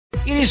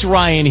It is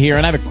Ryan here,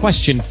 and I have a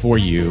question for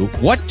you.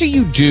 What do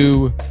you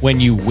do when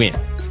you win?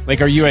 Like,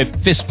 are you a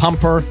fist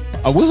pumper,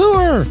 a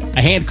woohooer,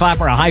 a hand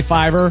clapper, a high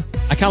fiver?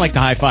 I kind of like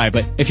the high five,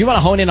 but if you want to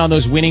hone in on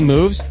those winning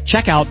moves,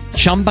 check out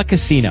Chumba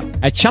Casino.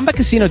 At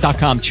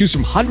ChumbaCasino.com, choose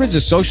from hundreds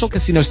of social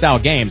casino-style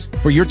games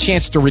for your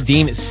chance to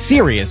redeem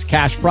serious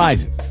cash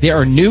prizes. There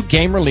are new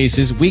game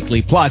releases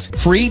weekly, plus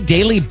free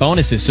daily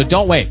bonuses, so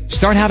don't wait.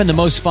 Start having the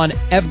most fun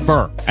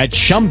ever at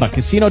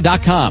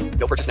ChumbaCasino.com.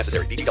 No purchase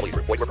necessary. VGW.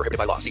 Void where prohibited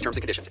by law. See terms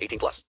and conditions. 18+.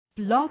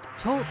 Blog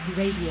Talk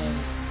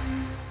Radio.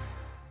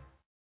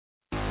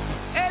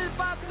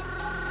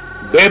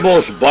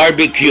 Bebos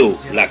Barbecue,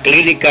 la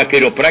clínica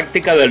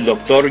quiropráctica del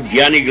Dr.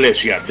 Jan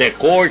Iglesias, The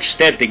Core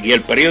Aesthetic y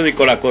el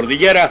periódico La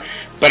Cordillera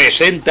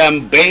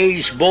presentan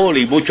Beisbol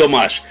y Mucho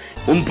Más,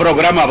 un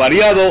programa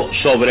variado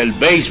sobre el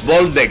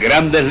béisbol de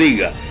Grandes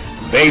Ligas,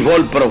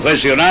 béisbol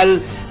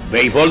profesional,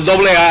 béisbol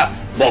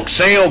AA,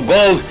 boxeo,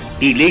 golf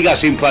y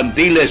ligas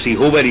infantiles y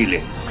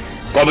juveniles.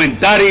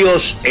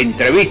 Comentarios,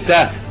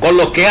 entrevistas con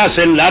los que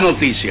hacen la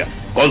noticia,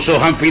 con sus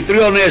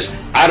anfitriones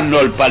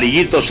Arnold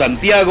Palillito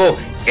Santiago,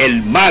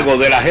 el mago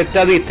de las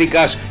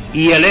estadísticas,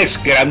 y el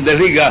ex Grandes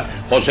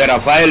Ligas, José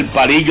Rafael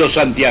Palillo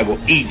Santiago.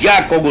 Y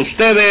ya con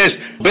ustedes,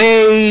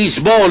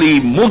 Béisbol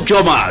y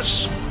Mucho Más.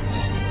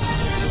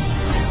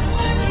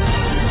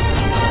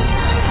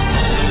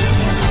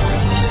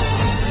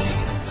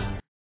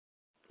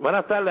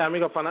 Buenas tardes,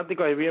 amigos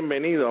fanáticos, y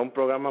bienvenidos a un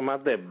programa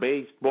más de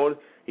Béisbol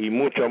y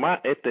Mucho Más.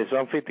 Este es su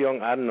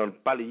anfitrión Arnold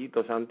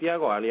Palillito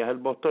Santiago, alias el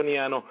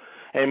bostoniano.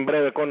 En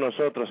breve con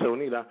nosotros se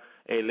unirá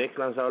el ex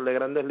lanzador de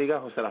Grandes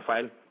Ligas, José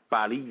Rafael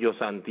Palillo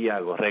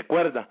Santiago.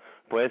 Recuerda,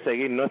 puedes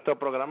seguir nuestro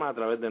programa a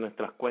través de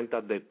nuestras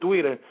cuentas de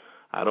Twitter,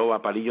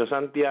 @Palillo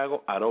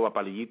Santiago,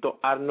 @Palillito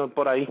Arnold.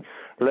 Por ahí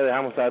le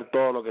dejamos saber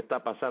todo lo que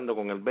está pasando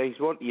con el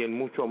béisbol y en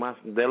mucho más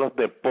de los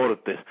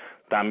deportes.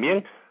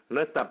 También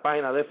nuestra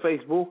página de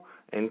Facebook,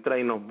 entra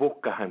y nos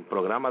buscas en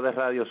programas de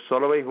radio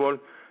Solo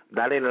Béisbol,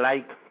 dale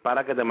like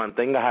para que te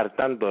mantengas al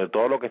tanto de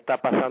todo lo que está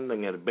pasando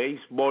en el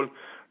béisbol,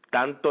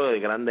 tanto de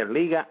Grandes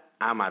Ligas,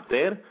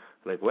 amateur.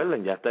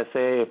 Recuerden, ya está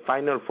ese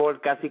Final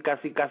Four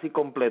casi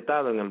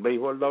completado en el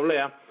béisbol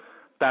AA.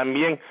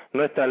 También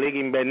nuestra liga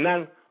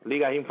invernal,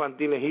 ligas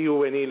infantiles y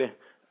juveniles.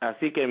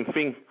 Así que, en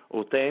fin,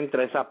 usted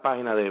entra a esa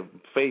página de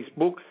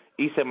Facebook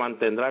y se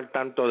mantendrá al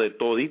tanto de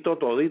todito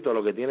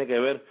lo que tiene que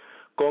ver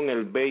con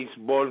el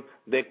béisbol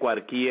de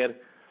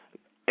cualquier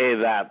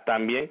edad.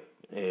 También,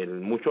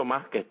 mucho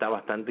más, que está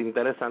bastante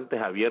interesante,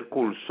 Javier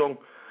Coulson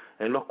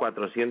en los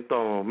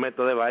 400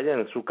 metros de valla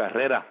en su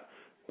carrera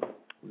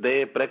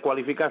de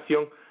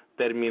precualificación,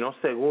 terminó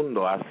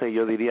segundo, hace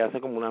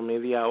como una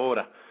media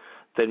hora,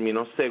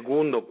 terminó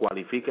segundo,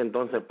 cualifica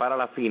entonces para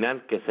la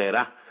final, que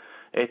será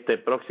este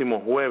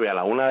próximo jueves a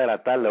la 1 de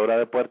la tarde, hora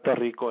de Puerto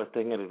Rico,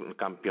 en el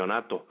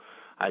campeonato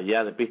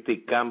allá de pista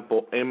y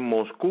campo en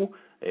Moscú.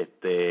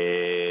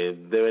 De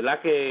verdad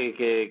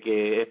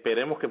que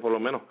esperemos que por lo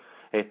menos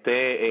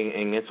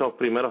esté en esos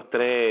primeros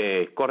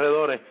 3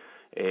 corredores.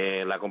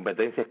 La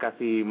competencia es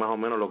casi más o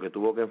menos lo que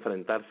tuvo que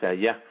enfrentarse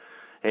allá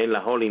en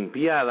las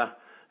Olimpiadas.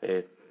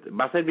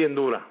 Va a ser bien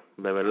dura,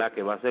 de verdad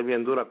que va a ser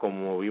bien dura,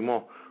 como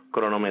vimos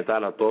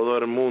cronometrar a todo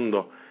el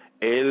mundo.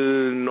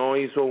 Él no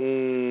hizo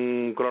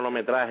un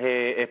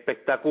cronometraje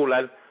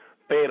espectacular,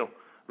 pero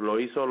lo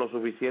hizo lo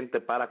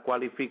suficiente para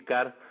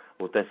cualificar.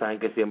 Ustedes saben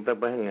que siempre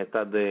pues en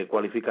estas de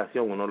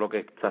cualificación uno lo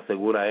que se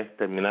asegura es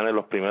terminar en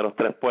los primeros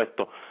 3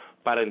 puestos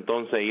para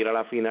entonces ir a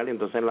la final, y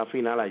entonces en la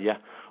final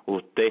allá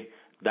usted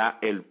da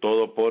el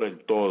todo por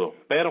el todo.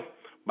 Pero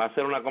va a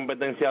ser una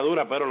competencia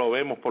dura, pero lo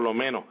vemos por lo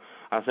menos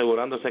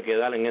asegurándose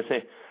quedar en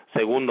ese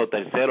segundo,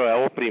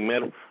 tercero o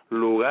primer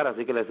lugar.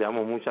 Así que le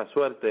deseamos mucha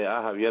suerte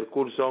a Javier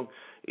Coulson,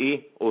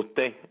 y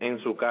usted en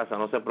su casa,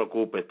 no se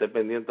preocupe, esté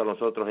pendiente a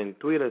nosotros en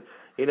Twitter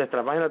y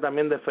nuestra página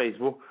también de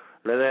Facebook.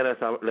 Les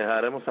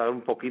daremos saber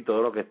un poquito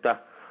de lo que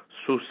está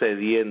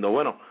sucediendo.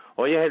 Bueno,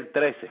 hoy es el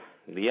 13,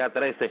 día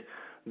 13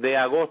 de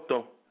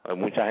agosto. A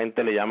mucha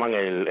gente le llaman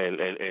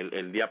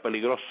el día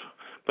peligroso,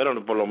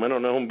 pero por lo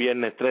menos no es un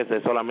viernes 13,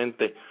 es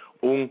solamente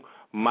un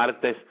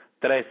martes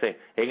 13.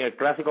 En el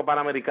Clásico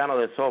Panamericano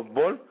de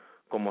Softball,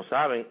 como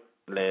saben,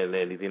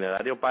 el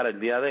itinerario para el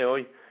día de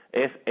hoy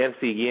es el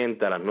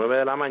siguiente. A las 9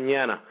 de la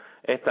mañana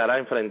estará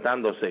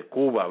enfrentándose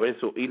Cuba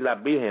versus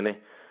Islas Vírgenes.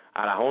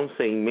 A las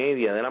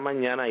 11:30 de la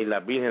mañana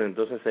Islas Vírgenes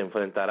entonces se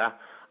enfrentará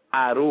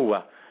a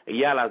Aruba,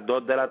 y a las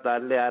 2 de la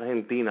tarde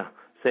Argentina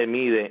se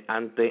mide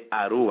ante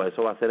Aruba.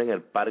 Eso va a ser en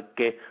el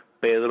Parque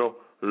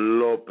Pedro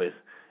López.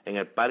 En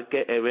el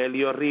Parque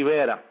Evelio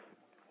Rivera,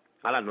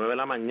 a las 9 de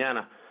la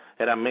mañana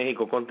era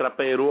México contra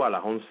Perú. A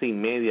las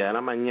 11:30 de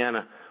la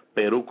mañana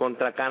Perú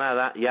contra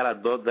Canadá, y a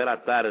las 2 de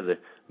la tarde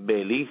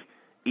Belice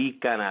y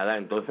Canadá.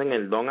 Entonces en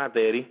el Don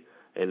Ateri,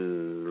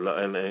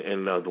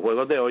 en los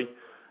juegos de hoy,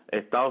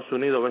 Estados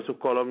Unidos versus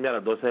Colombia a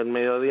las 12 del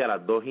mediodía, a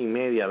las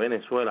 2:30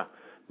 Venezuela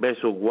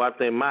versus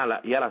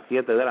Guatemala, y a las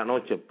 7 de la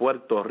noche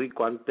Puerto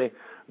Rico ante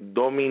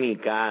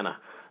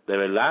Dominicana. De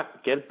verdad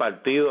que el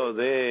partido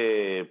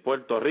de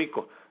Puerto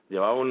Rico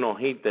llevaba unos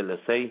hitters de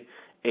 6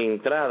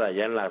 entradas,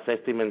 ya en la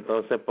séptima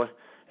entonces pues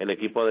el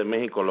equipo de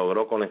México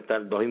logró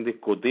conectar 2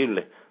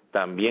 indiscutibles,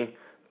 también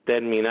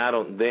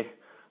terminaron de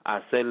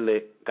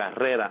hacerle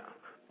carrera,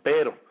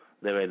 pero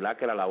de verdad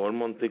que la labor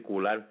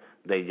monticular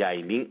de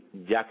Yailin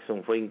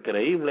Jackson fue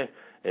increíble.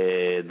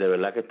 De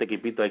verdad que este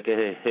equipito hay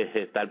que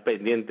estar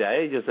pendiente a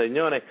ellos,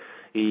 señores,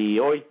 y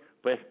hoy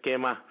pues qué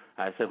más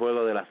a ese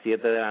juego de las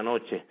 7 de la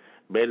noche,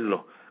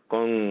 verlo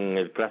con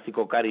el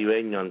clásico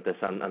caribeño ante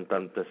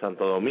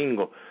Santo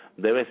Domingo,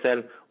 debe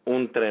ser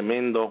un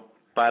tremendo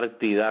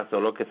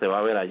partidazo lo que se va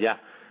a ver allá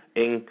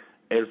en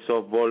el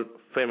softball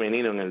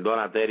femenino en el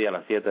Donateri a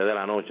las 7 de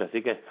la noche,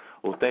 así que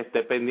usted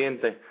esté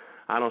pendiente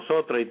a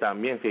nosotros, y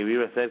también si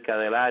vive cerca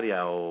del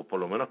área o por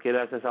lo menos quiere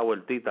hacer esa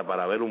vueltita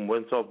para ver un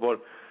buen softball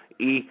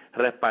y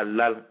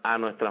respaldar a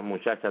nuestras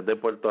muchachas de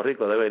Puerto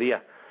Rico,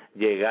 debería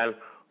llegar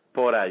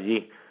por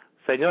allí.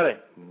 Señores,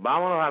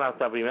 vámonos a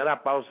nuestra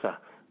primera pausa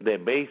de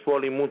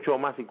béisbol y mucho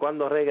más, y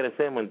cuando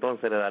regresemos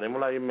entonces le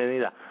daremos la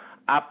bienvenida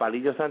a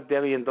Palillo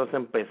Santiago y entonces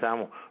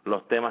empezamos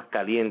los temas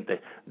calientes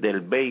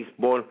del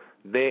béisbol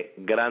de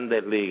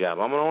Grandes Ligas.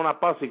 Vámonos a una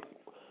pausa y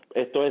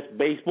esto es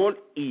béisbol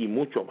y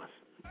mucho más.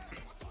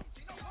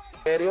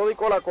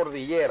 Periódico La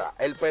Cordillera,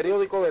 el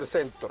periódico del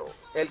centro,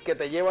 el que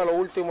te lleva lo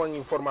último en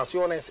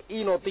informaciones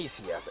y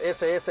noticias.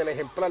 Ese es el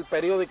ejemplar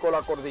periódico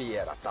La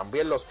Cordillera.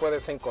 También los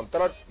puedes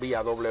encontrar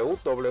vía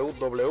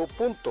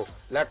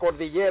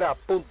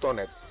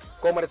www.lacordillera.net.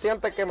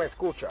 Comerciante que me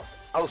escuchas,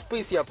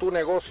 auspicia tu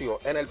negocio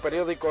en el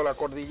periódico La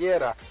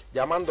Cordillera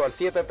llamando al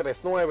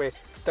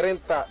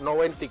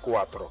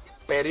 739-3094.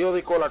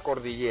 Periódico La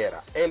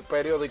Cordillera, el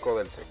periódico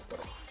del centro.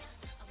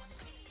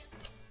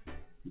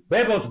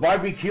 Bebos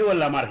Barbecue en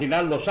la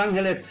Marginal Los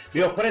Ángeles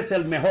le ofrece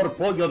el mejor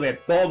pollo de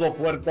todo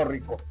Puerto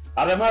Rico.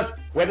 Además,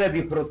 puede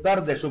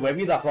disfrutar de su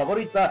bebida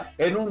favorita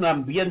en un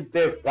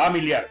ambiente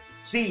familiar.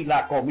 Si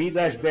la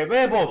comida es de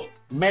Bebos,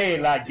 me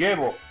la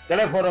llevo.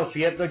 Teléfono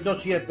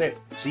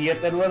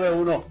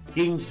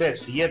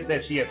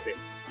 787-791-1577.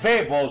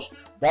 Bebos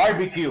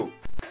Barbecue.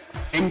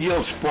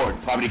 Angel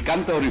Sport,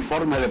 fabricante de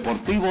uniformes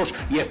deportivos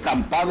y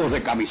estampados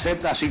de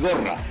camisetas y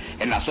gorras,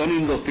 en la zona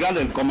industrial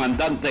del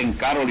Comandante en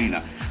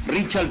Carolina.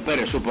 Richard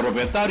Pérez, su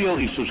propietario,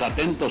 y sus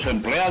atentos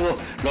empleados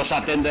los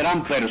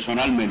atenderán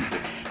personalmente.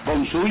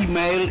 Con su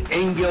email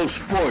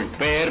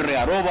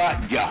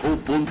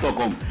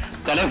angelsportpr@yahoo.com.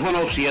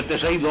 Teléfono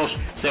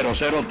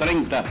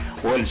 762-0030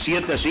 o el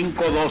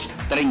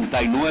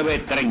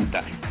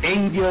 752-3930.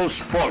 Angel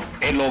Sport,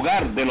 el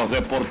hogar de los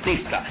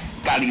deportistas.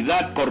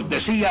 Calidad,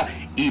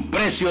 cortesía y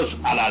precios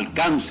al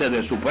alcance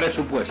de su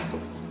presupuesto.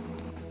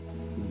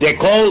 The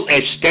Call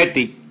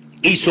Aesthetic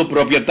y su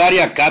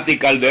propietaria Katy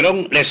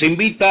Calderón les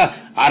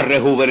invita a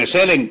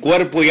rejuvenecer en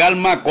cuerpo y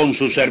alma con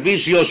sus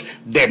servicios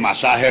de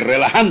masaje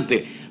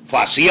relajante,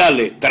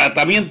 faciales,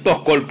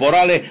 tratamientos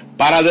corporales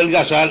para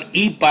adelgazar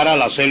y para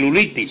la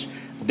celulitis,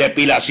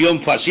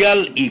 depilación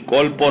facial y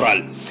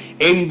corporal.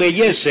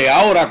 Embellece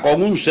ahora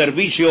con un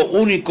servicio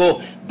único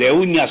de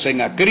uñas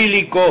en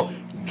acrílico,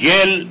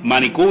 gel,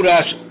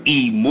 manicuras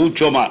y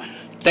mucho más.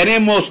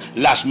 Tenemos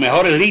las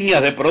mejores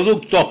líneas de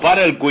productos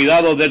para el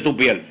cuidado de tu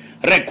piel.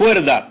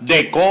 Recuerda,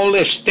 The Call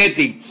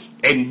Aesthetic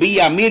en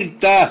Vía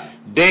Mirta,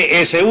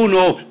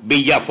 DS1,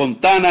 Villa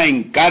Fontana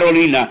en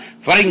Carolina,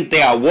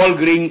 frente a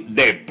Walgreens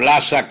de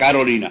Plaza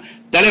Carolina.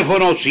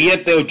 Teléfono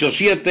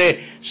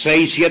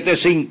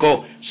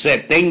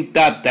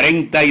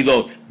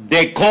 787-675-7032.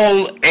 The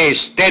Call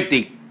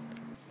Aesthetic.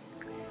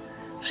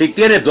 Si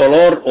tienes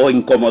dolor o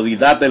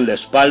incomodidad en la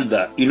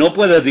espalda y no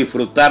puedes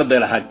disfrutar de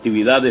las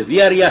actividades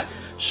diarias,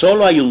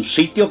 solo hay un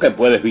sitio que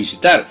puedes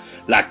visitar: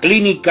 la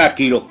Clínica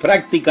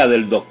Quiropráctica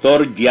del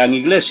Dr. Jan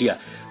Iglesias.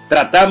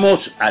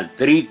 Tratamos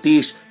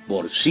artritis,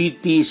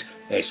 bursitis,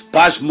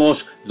 espasmos,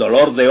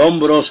 dolor de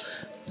hombros,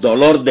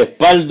 dolor de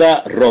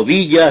espalda,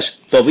 rodillas,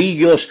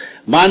 tobillos,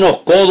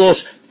 manos, codos,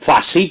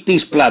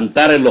 fascitis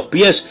plantar en los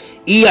pies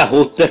y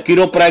ajustes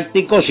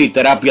quiroprácticos y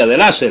terapia de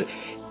láser.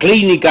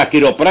 Clínica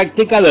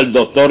Quiropráctica del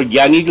Dr.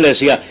 Jan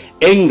Iglesias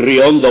en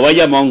Riondo,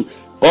 Bayamón,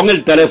 con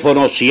el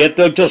teléfono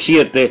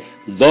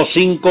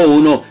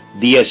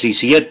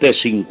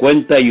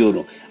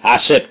 787-251-1751.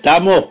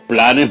 Aceptamos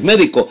planes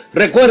médicos.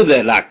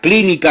 Recuerde, la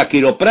Clínica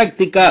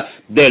Quiropráctica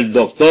del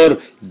Dr.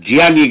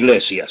 Jan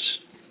Iglesias.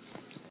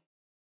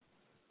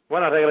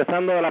 Bueno,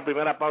 regresando de la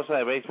primera pausa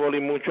de béisbol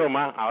y mucho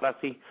más, ahora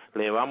sí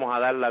le vamos a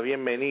dar la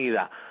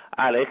bienvenida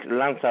al ex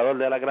lanzador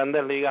de las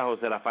Grandes Ligas,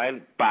 José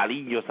Rafael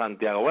Palillo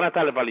Santiago. Buenas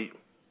tardes, Palillo.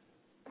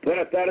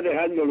 Buenas tardes,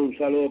 Ángel. Un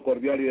saludo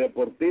cordial y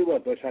deportivo a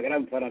toda esa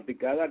gran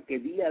fanaticada que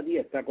día a día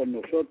está con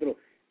nosotros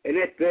en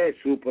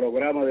su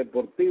programa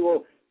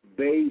deportivo,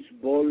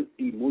 béisbol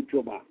y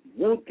mucho más.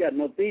 Muchas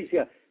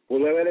noticias.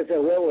 Pude ver ese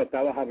juego,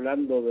 estabas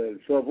hablando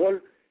del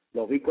softball,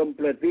 lo vi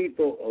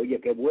completito. Oye,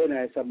 qué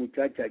buena esa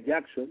muchacha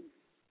Jackson,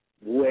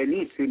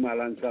 buenísima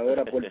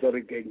lanzadora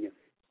puertorriqueña.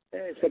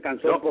 Se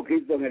cansó un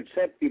poquito en el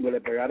séptimo, le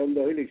pegaron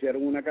 2 y le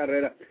hicieron una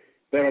carrera,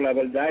 pero la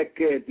verdad es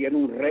que tiene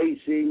un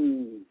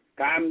racing,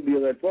 cambio,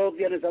 de todo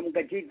tiene esa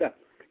muchachita,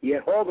 y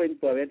es joven,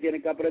 todavía tiene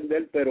que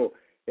aprender, pero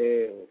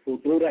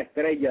futura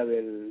estrella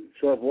del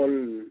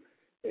softball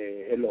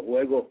en los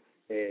juegos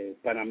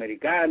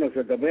panamericanos,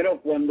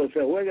 pero cuando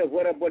se juegue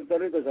fuera de Puerto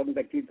Rico, esa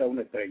muchachita es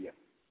una estrella.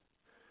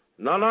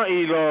 No,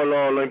 y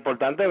lo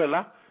importante,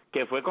 ¿verdad?,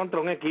 que fue contra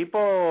un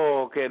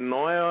equipo que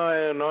no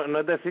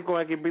es decir, con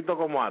un equipito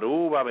como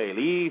Aruba,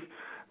 Belice,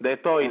 de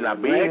estos, y las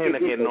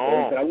Vírgenes, que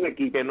no,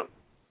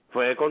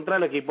 fue contra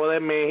el equipo de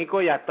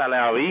México, y hasta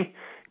la vi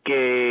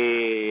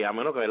que, a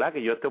menos que, ¿verdad?,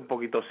 que yo esté un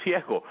poquito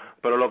ciego,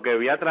 pero lo que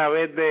vi a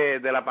través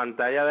de la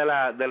pantalla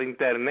de la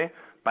internet,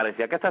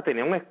 parecía que hasta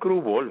tenía un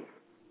screwball.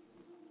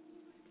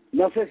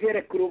 No sé si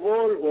era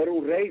screwball o era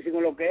un racing o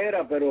lo que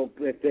era, pero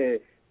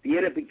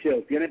tiene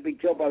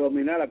picheo para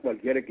dominar a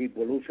cualquier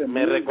equipo.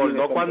 Me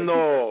recordó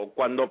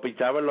cuando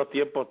pichaba en los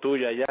tiempos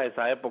tuyos allá,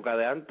 esa época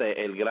de antes,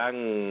 el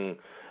gran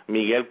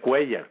Miguel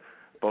Cuellar,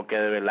 porque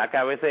de verdad que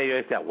a veces yo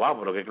decía, wow,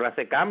 pero qué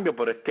clase de cambio,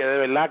 pero es que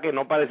de verdad que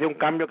no parecía un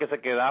cambio que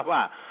se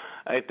quedaba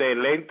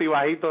lento y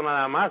bajito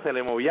nada más, se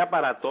le movía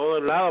para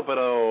todos lados,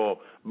 pero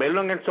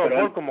verlo en el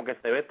softball como que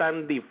se ve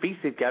tan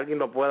difícil que alguien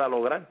lo pueda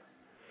lograr.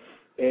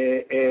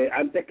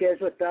 Antes que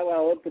eso estaba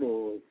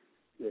otro,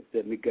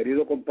 mi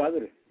querido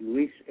compadre,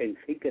 Luis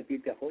Enrique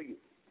Tite Arroyo.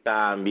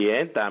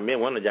 También,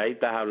 bueno, ya ahí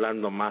estás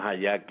hablando más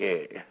allá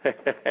que...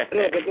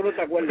 Creo que tú no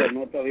te acuerdas,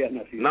 no te habías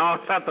nacido. No,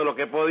 exacto, lo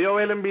que he podido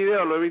ver en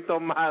video lo he visto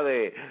más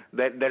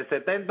del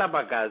 70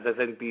 para acá,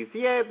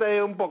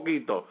 67 un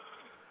poquito.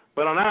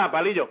 Pero nada,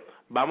 Palillo,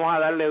 vamos a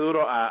darle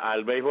duro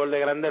al béisbol de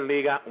Grandes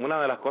Ligas.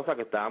 Una de las cosas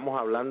que estábamos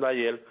hablando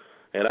ayer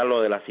era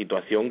lo de la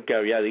situación que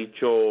había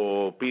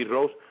dicho Pete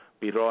Rose.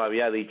 Pete Rose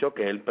había dicho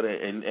que él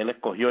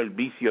escogió el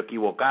vicio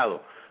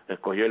equivocado.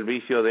 Escogió el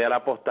vicio de al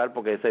apostar,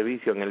 porque ese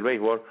vicio en el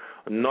béisbol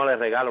no le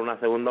regala una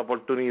segunda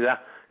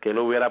oportunidad, que él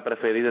hubiera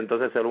preferido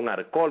entonces ser un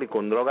alcohólico,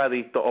 un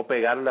drogadicto o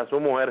pegarle a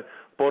su mujer,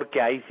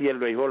 porque ahí sí el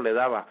béisbol le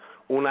daba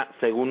una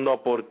segunda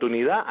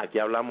oportunidad. Aquí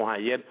hablamos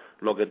ayer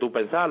lo que tú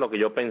pensabas, lo que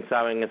yo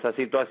pensaba en esa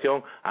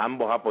situación,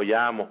 ambos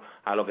apoyamos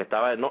a lo que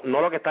estaba, no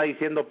lo que está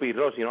diciendo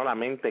Pirro, sino la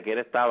mente que él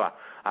estaba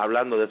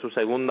hablando de su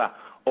segunda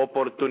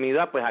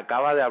oportunidad. Pues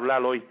acaba de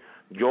hablar hoy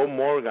Joe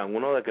Morgan,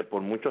 uno de que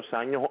por muchos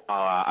años,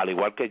 al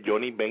igual que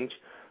Johnny Bench,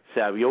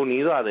 se había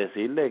unido a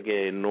decirle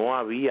que no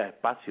había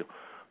espacio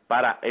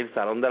para el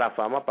Salón de la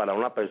Fama para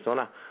una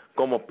persona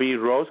como Pete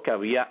Rose, que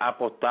había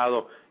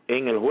apostado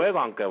en el juego,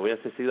 aunque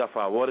hubiese sido a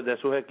favor de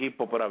sus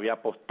equipos, pero había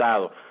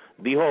apostado.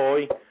 Dijo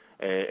hoy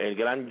el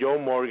gran Joe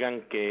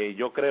Morgan que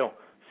yo creo,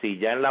 si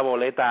ya en la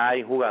boleta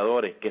hay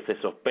jugadores que se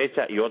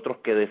sospecha y otros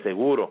que de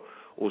seguro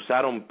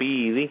usaron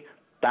PED,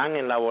 están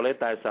en la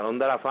boleta del Salón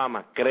de la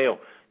Fama, creo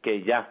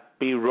que ya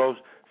Pete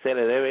Rose se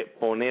le debe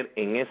poner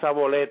en esa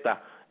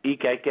boleta, y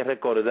que hay que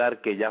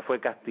recordar que ya fue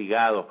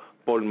castigado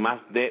por más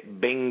de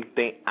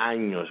 20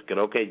 años.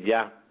 Creo que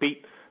ya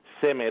Pete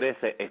se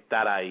merece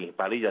estar ahí,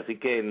 Palilla, así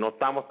que no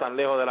estamos tan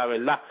lejos de la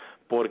verdad,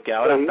 porque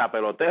ahora hasta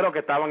peloteros que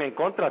estaban en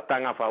contra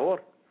están a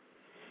favor.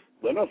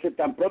 Bueno, si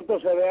tan pronto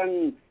se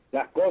vean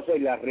las cosas y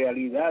las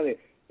realidades,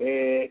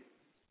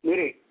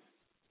 mire,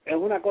 es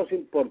una cosa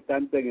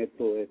importante en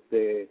esto,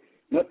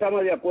 no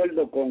estamos de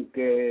acuerdo con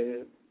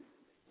que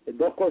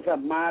dos cosas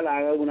malas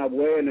hagan una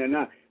buena,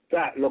 nada. O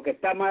sea, lo que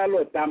está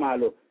malo,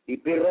 y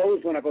Pete Rose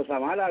es una cosa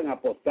mala en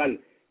apostar,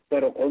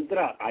 pero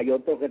hay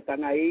otros que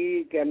están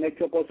ahí que han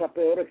hecho cosas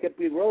peores que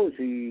Pete Rose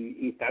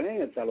y están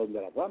en el Salón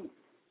de la Fama.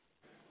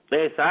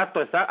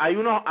 Exacto. Hay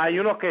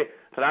unos que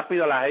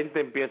rápido la gente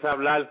empieza a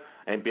hablar,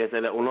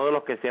 uno de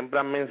los que siempre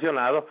han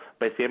mencionado,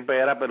 pues siempre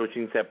era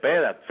Peruchín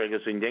Cepeda.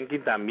 Ferguson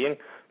Jenkins también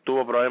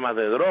tuvo problemas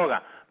de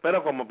droga,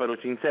 pero como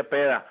Peruchín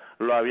Cepeda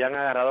lo habían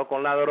agarrado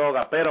con la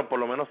droga, pero por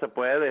lo menos se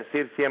puede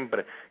decir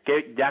siempre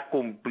que ya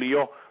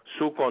cumplió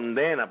su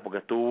condena, porque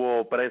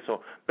estuvo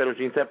preso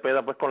Peruchín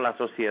Cepeda, pues con la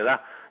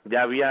sociedad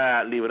ya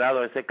había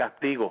librado ese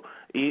castigo,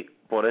 y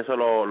por eso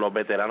los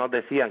veteranos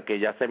decían que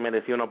ya se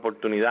merecía una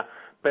oportunidad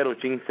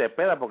Peruchín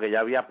Cepeda, porque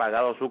ya había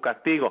pagado su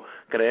castigo.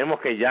 Creemos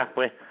que ya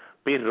pues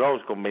Pete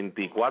Rose, con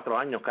 24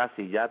 años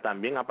casi, ya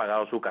también ha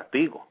pagado su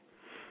castigo.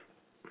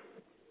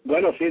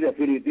 Bueno, sí,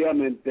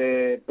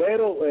 definitivamente,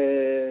 pero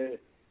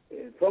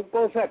son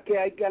cosas que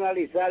hay que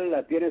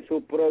analizarlas, tiene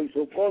su pro y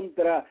su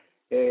contra.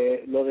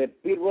 Lo de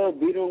Pete Rose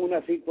vino en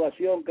una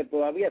situación que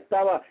todavía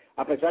estaba,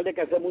 a pesar de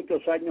que hace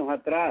muchos años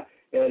atrás,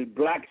 el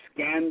Black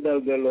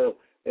Scandal de los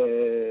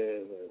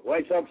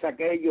White Sox,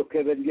 aquellos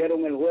que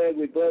vendieron el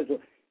juego y todo eso,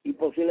 y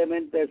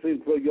posiblemente eso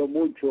influyó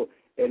mucho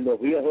en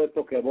los viejos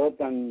estos que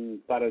votan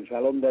para el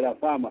Salón de la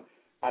Fama.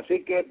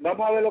 Así que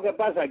vamos a ver lo que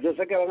pasa. Yo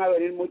sé que van a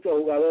venir muchos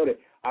jugadores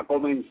a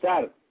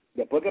comenzar,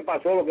 después que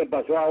pasó lo que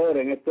pasó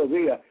ahora en estos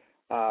días,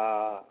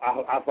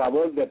 a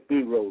favor de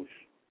Pete Rose.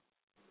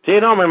 Sí,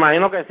 no, me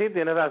imagino que sí,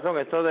 tienes razón.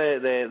 Esto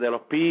de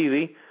los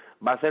PED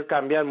va a hacer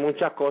cambiar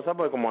muchas cosas,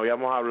 porque como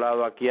habíamos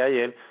hablado aquí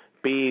ayer,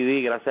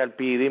 PED, gracias al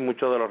PED,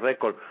 muchos de los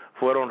récords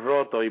fueron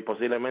rotos, y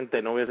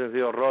posiblemente no hubiesen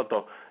sido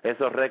rotos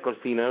esos récords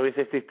si no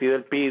hubiese existido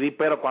el PED,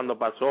 pero cuando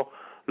pasó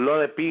lo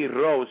de Pete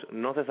Rose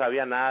no se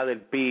sabía nada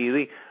del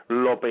PED.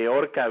 Lo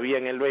peor que había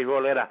en el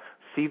béisbol era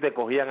si te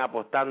cogían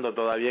apostando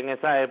todavía en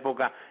esa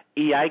época,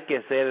 y hay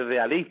que ser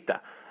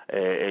realista.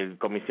 el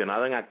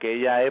comisionado en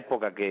aquella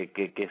época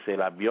que se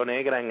las vio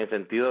negras en el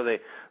sentido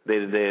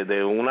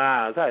de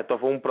una, o sea, esto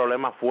fue un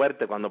problema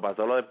fuerte cuando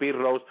pasó lo de Pete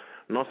Rose,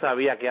 no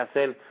sabía qué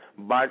hacer.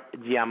 Bart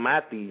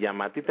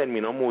Giamatti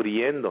terminó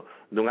muriendo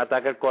de un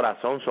ataque al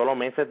corazón solo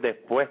meses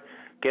después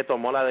que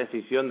tomó la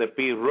decisión de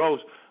Pete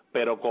Rose,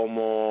 pero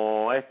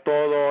como es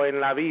todo en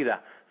la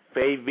vida,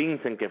 Faye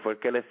Vincent, que fue el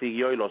que le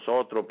siguió, y los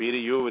otros,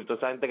 Peter Hubert, toda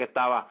esa gente que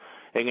estaba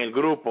en el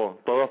grupo,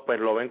 todos pues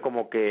lo ven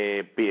como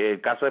que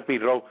el caso de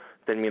Pete Rose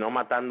terminó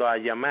matando a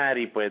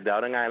Giamatti, pues de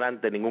ahora en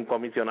adelante ningún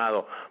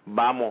comisionado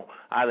vamos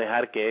a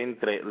dejar que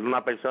entre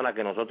una persona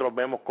que nosotros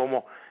vemos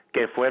como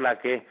que fue la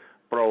que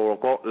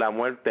provocó la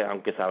muerte,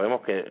 aunque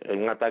sabemos que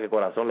en un ataque de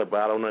corazón le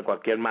puede dar a uno de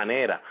cualquier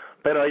manera,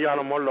 pero ellos a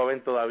lo mejor lo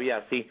ven todavía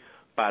así,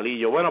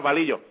 Palillo. Bueno,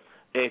 Palillo,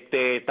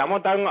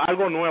 estamos dando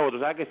algo nuevo, tú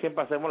sabes que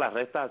siempre hacemos las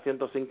restas a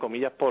 105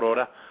 millas por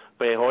hora,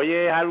 pues hoy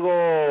es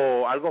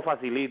algo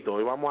facilito,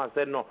 hoy vamos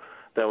a nos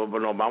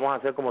vamos a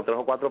hacer como 3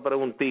 o 4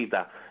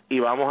 preguntitas y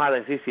vamos a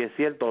decir si es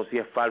cierto o si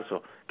es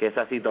falso que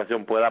esa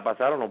situación pueda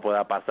pasar o no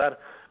pueda pasar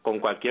con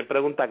cualquier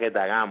pregunta que te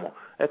hagamos.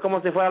 Es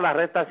como si fuera la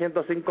recta a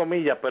 105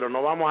 millas, pero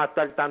no vamos a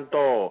estar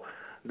tanto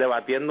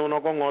debatiendo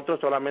uno con otro,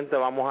 solamente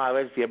vamos a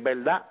ver si es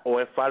verdad o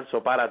es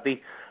falso para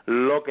ti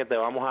lo que te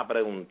vamos a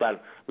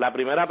preguntar. La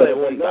primera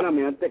pregunta...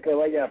 Perdóname, antes que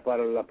vaya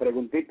para la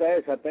preguntita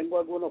esa, tengo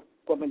algunos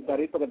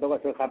comentarios que tengo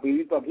que hacer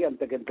rapidito aquí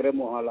antes que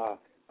entremos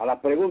a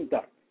la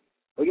pregunta.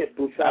 Oye,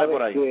 tú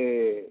sabes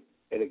que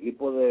el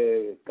equipo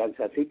de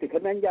Kansas City,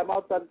 que me han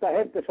llamado tanta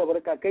gente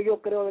sobre que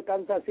aquello creo de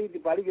Kansas City,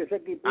 para ese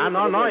equipo.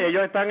 No,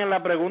 ellos están en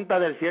la pregunta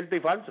del cierto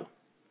y falso.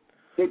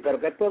 Sí, pero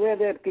que esto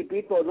de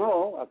equipito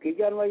no, aquí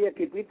ya no hay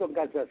equipito en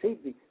Kansas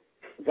City.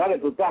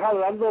 ¿Sabes? Tú estás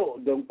hablando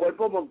de un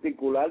cuerpo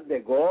monticular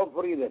de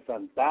Goffrey, de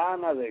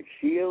Santana, de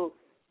Shield,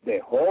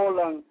 de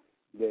Holland,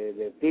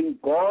 de Tim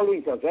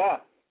Collins, o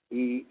sea,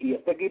 y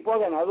este equipo ha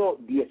ganado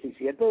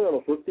 17 de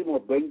los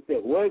últimos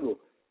 20 juegos.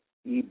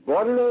 Y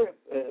Butler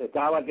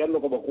estaba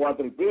bateando como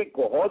 4 y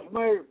pico,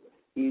 Hosmer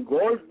y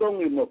Gordon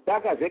y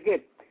Mostaka, así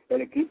que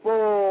el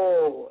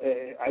equipo,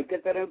 hay que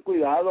tener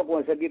cuidado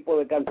con ese equipo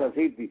de Kansas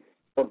City,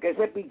 porque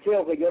ese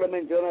picheo que yo le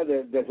mencioné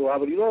de sus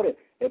abridores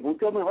es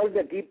mucho mejor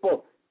de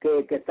equipos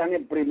que están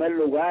en primer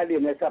lugar y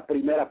en esas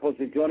primeras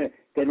posiciones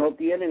que no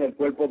tienen el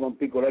cuerpo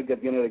monticular que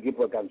tiene el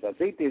equipo de Kansas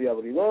City, de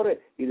abridores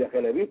y de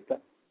relevistas.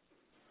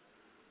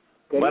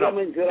 Bueno,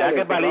 ya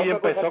que Palillo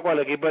empezó con el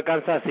equipo de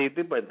Kansas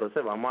City, pues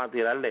entonces vamos a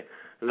tirarle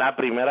la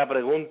primera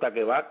pregunta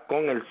que va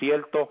con el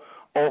cierto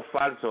o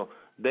falso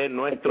de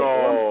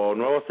nuestro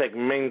nuevo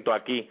segmento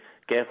aquí,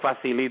 que es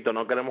facilito,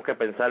 no tenemos que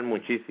pensar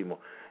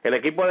muchísimo. El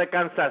equipo de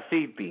Kansas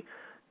City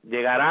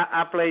llegará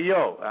a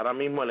playoff. Ahora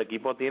mismo el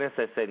equipo tiene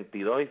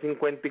 62 y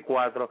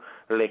 54,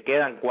 le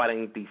quedan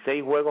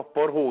 46 juegos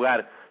por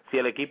jugar. Si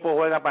el equipo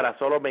juega para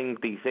solo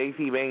 26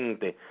 y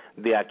 20,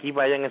 de aquí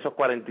vayan esos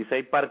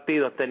 46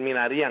 partidos,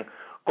 terminarían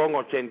con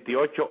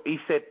 88 y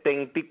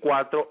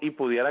 74 y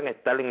pudieran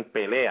estar en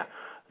pelea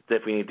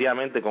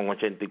definitivamente con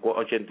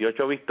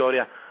 88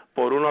 victorias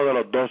por uno de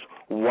los dos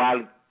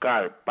wild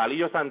card.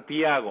 Palillo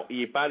Santiago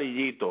y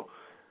Palillito,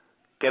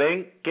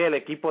 ¿creen que el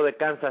equipo de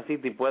Kansas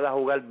City pueda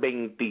jugar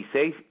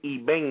 26 y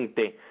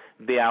 20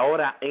 de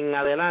ahora en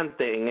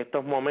adelante? En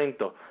estos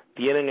momentos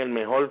tienen el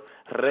mejor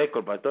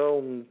récord, para todo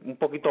un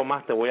poquito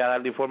más te voy a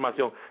dar de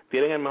información,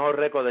 tienen el mejor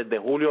récord desde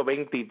julio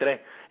 23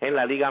 en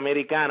la Liga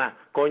Americana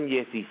con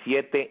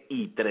 17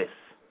 y 3.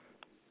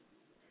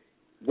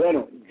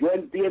 Bueno, yo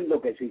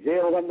entiendo que si sigue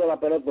jugando la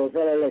pelota no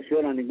se le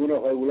lesiona a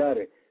ninguno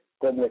regulares,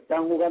 como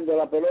están jugando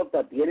la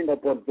pelota tienen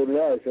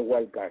oportunidad de ese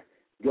wild card.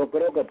 Yo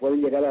creo que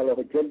pueden llegar a los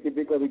 80 y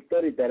pico de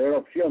victorias y tener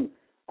opción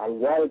al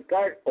wild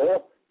card,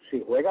 o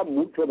si juegan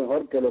mucho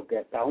mejor que lo que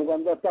está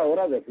jugando hasta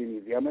ahora,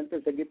 definitivamente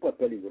ese equipo es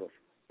peligroso.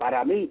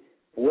 Para mí,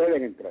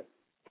 pueden entrar.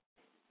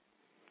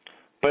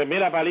 Pues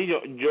mira,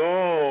 Palillo,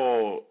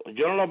 yo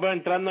no los veo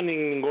entrando en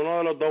ninguno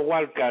de los dos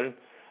wildcards,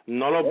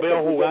 no los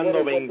veo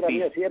jugando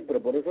 20. Siempre,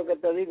 por eso que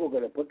te digo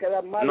que después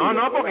quedan mal.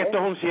 No, porque esto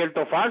es un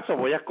cierto falso,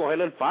 voy a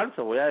escoger el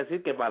falso, voy a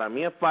decir que para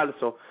mí es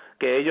falso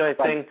que ellos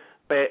estén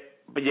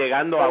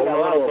llegando a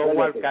uno de los dos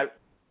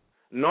wildcards.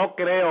 No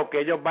creo que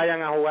ellos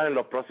vayan a jugar en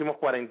los próximos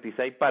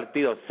 46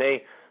 partidos.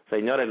 Sé,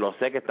 señores, lo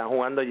sé que están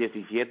jugando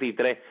 17 y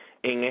 3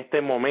 en este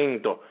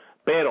momento,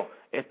 pero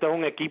esto es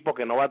un equipo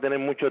que no va a tener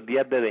muchos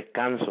días de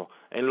descanso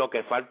en lo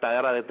que falta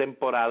ahora de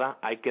temporada.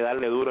 Hay que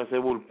darle duro a ese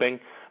bullpen,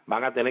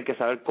 van a tener que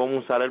saber cómo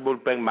usar el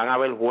bullpen, van a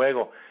haber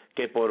juegos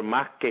que por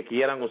más que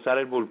quieran usar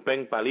el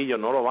bullpen, Palillo,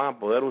 no lo van a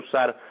poder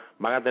usar,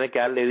 van a tener que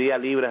darle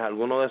días libres a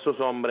algunos de sus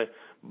hombres.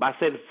 Va a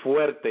ser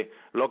fuerte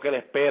lo que le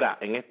espera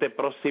en este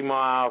próximo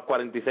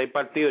 46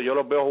 partidos. Yo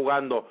los veo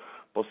jugando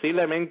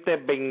posiblemente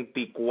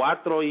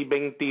 24 y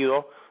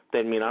 22,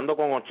 terminando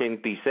con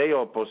 86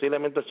 o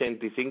posiblemente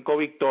 85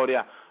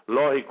 victorias.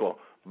 Lógico,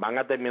 van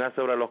a terminar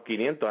sobre los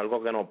 500,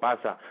 algo que no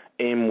pasa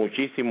en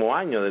muchísimos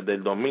años, desde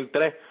el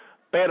 2003,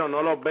 pero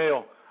no los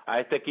veo a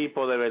este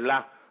equipo de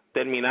verdad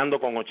terminando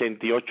con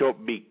 88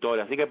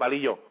 victorias. Así que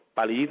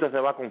Palillito se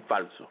va con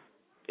falso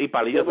y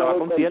Palillo se va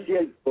con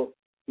cierto.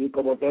 Y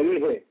como te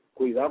dije,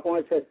 cuidado con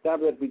ese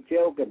staff de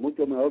picheo que es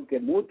mucho mejor que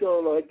muchos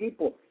de los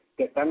equipos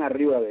que están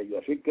arriba de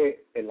ellos. Así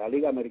que en la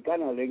Liga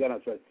Americana, en la Liga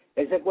Nacional,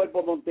 ese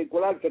cuerpo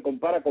monticular se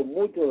compara con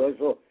muchos de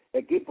esos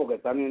equipos que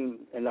están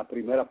en las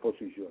primeras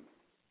posiciones.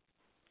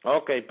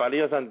 Ok,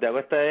 Palillo Santiago,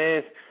 esta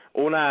es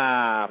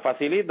una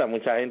facilita,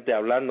 mucha gente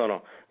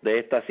hablándonos de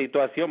esta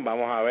situación.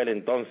 Vamos a ver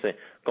entonces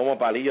cómo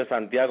Palillo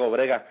Santiago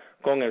brega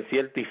con el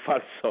cierto y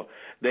falso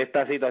de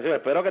esta situación.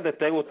 Espero que te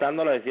esté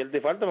gustando lo de cierto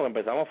y falso porque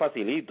empezamos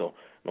facilito,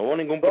 no hubo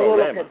ningún problema.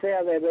 Todo lo que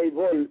sea de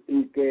béisbol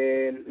y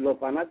que los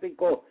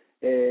fanáticos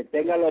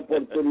tengan la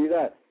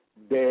oportunidad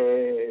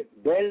de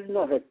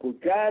vernos,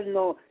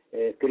 escucharnos,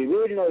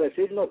 escribirnos,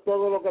 decirnos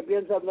todo lo que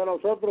piensan de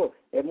nosotros,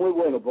 es muy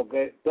bueno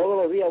porque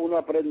todos los días uno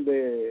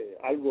aprende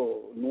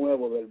algo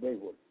nuevo del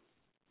béisbol.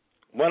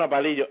 Bueno,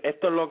 Palillo,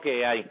 esto es lo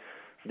que hay.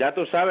 Ya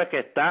tú sabes que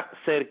está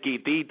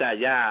cerquitita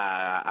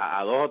ya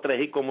a 2 o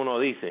 3 hits, como uno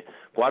dice,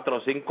 4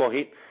 o 5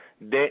 hits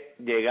de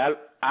llegar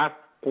a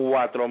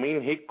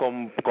 4,000 hits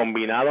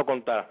combinado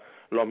contra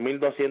los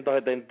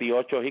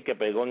 1,278 hits que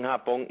pegó en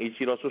Japón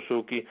Ichiro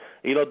Suzuki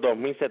y los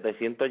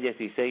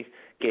 2,716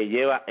 que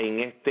lleva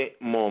en este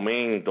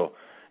momento.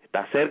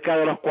 Está cerca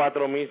de los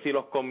 4,000 si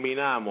los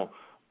combinamos.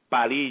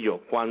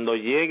 Palillo, cuando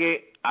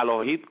llegue a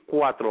los hits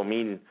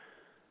 4,000,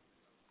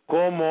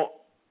 ¿cómo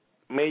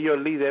Major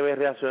League debe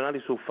reaccionar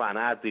y sus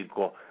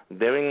fanáticos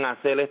deben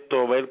hacer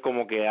esto ver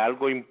como que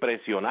algo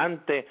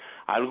impresionante,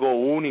 algo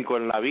único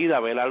en la vida,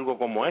 ver algo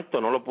como esto?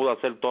 No lo pudo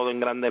hacer todo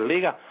en Grandes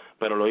Ligas,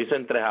 pero lo hizo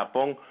entre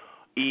Japón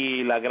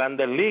y las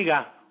Grandes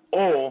Ligas,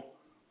 o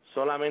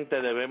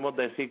solamente debemos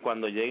decir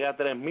cuando llegue a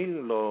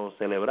 3,000 lo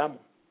celebramos.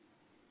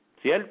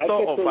 ¿Cierto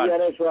o falso? Hay que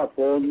estudiar eso a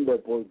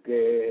fondo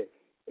porque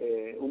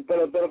un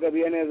pelotero que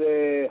viene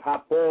de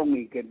Japón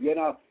y que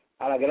viene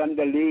a la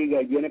Grandes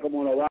Ligas y viene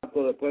como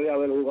novato después de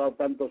haber jugado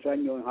tantos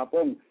años en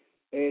Japón,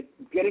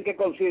 tienen que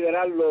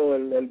considerarlo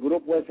el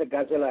grupo ese que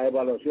hace las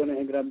evaluaciones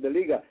en Grandes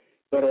Ligas,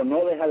 pero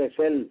no deja de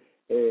ser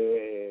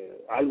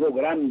algo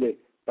grande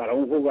para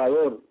un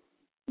jugador,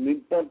 no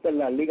importa en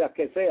las ligas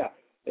que sea,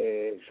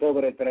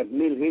 sobre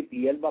 3,000 hits,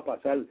 y él va a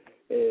pasar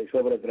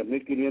sobre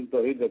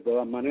 3,500 hits de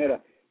todas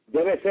maneras.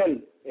 Debe ser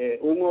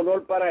un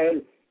honor para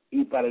él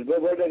y para el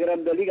béisbol de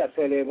Grandes Ligas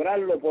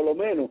celebrarlo por lo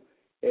menos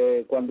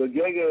cuando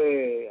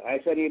llegue a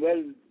ese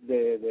nivel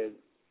de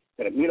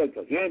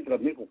 3,800,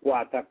 3,000,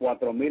 hasta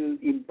 4,000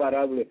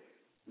 imparables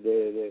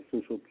de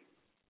Suzuki.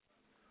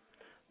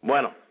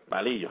 Bueno,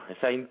 Palillo,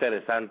 esa es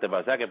interesante,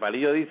 o sea que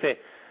Palillo dice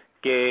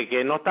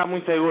que no está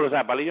muy seguro, o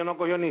sea, Palillo no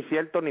cogió ni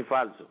cierto ni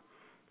falso.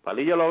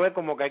 Palillo lo ve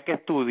como que hay que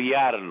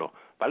estudiarlo.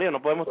 Palillo,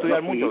 no podemos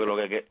estudiar mucho,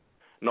 que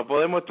no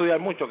podemos estudiar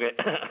mucho, que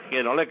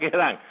no le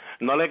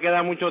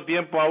queda mucho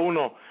tiempo a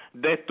uno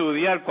de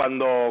estudiar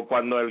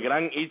cuando el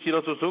gran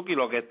Ichiro Suzuki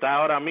lo que está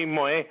ahora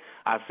mismo es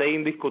a 6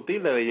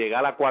 indiscutibles de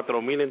llegar a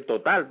 4,000 en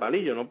total.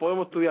 Palillo, no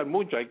podemos estudiar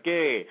mucho, hay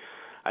que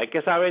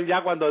saber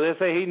ya cuando de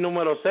ese hit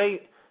número 6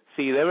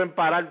 si deben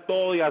parar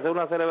todo y hacer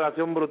una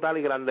celebración brutal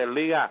y Grandes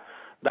Ligas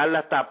darle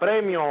hasta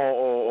premios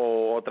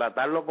o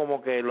tratarlo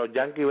como que los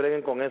Yankees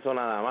breguen con eso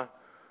nada más.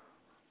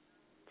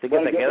 Así que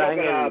te quedas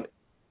en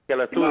que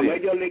lo estudies. La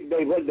Major League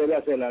Baseball debe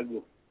hacer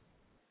algo.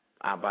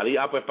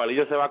 Pues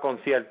Palillo se va a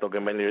concierto, que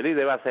en Major League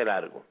debe hacer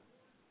algo.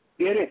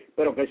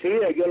 Pero que sí,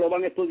 ellos lo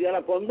van a estudiar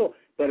a fondo,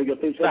 pero yo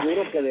estoy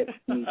seguro que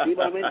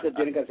definitivamente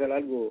tienen que hacer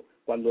algo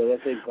cuando dé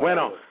ese impacto.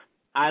 Bueno,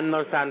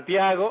 Arnold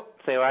Santiago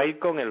se va a ir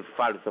con el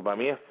falso. Para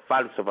mí es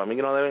falso, para mí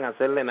que no deben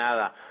hacerle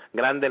nada.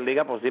 Grandes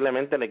Ligas,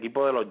 posiblemente el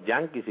equipo de los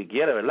Yankees, si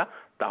quiere, ¿verdad?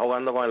 Está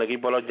jugando con el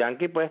equipo de los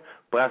Yankees, pues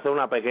puede hacer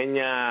una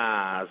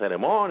pequeña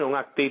ceremonia, un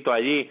actito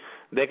allí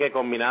de que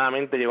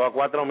combinadamente llegó a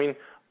 4,000,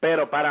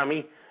 pero para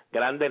mí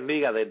Grandes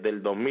Ligas desde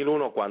el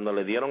 2001, cuando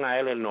le dieron a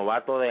él el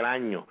novato del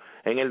año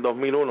en el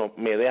 2001,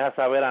 me deja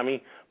saber a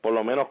mí, por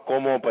lo menos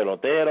como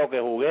pelotero que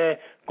jugué,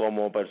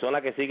 como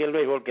persona que sigue el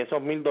béisbol, que esos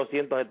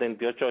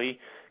 1,278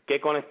 hits que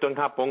conectó en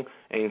Japón,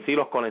 en sí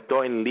los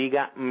conectó en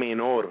liga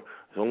menor.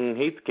 Son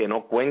hits que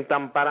no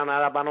cuentan para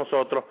nada para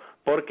nosotros,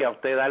 porque a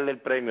usted darle el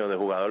premio de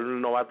jugador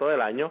novato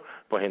del año,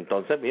 pues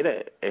entonces,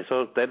 mire,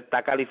 eso usted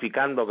está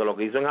calificando que lo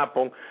que hizo en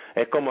Japón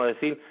es como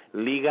decir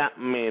liga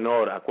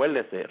menor.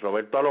 Acuérdese,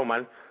 Roberto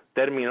Alomar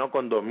terminó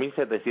con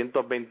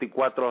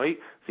 2,724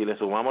 hits, si le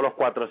sumamos los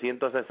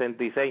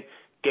 466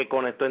 que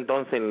conectó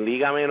entonces en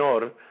liga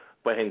menor,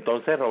 pues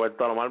entonces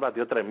Roberto Alomar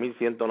batió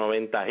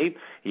 3,190 hits,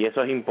 y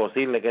eso es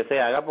imposible que se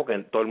haga porque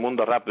todo el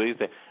mundo rápido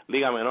dice,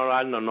 Liga Menor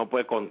Arnold no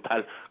puede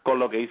contar con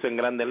lo que hizo en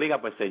Grandes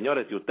Ligas. Pues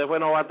señores, si usted fue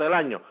novato del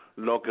año,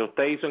 lo que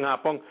usted hizo en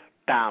Japón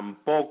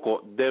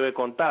tampoco debe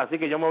contar, así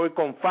que yo me voy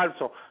con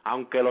falso,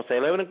 aunque lo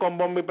celebren con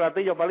bombo y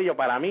platillo, Palillo,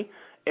 para mí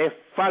es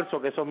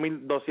falso que esos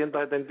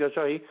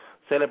 1,278 hits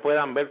se le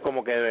puedan ver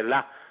como que de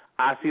verdad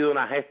ha sido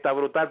una gesta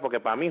brutal,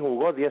 porque para mí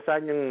jugó 10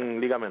 años en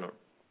Liga Menor.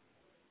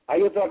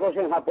 Hay otra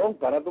cosa en Japón,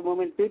 para un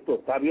momentito,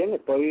 está bien,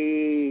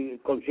 estoy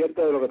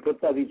consciente de lo que tú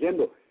estás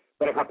diciendo,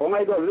 pero en Japón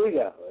hay 2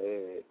 ligas,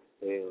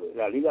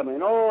 la Liga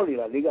Menor y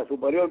la Liga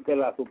Superior, que es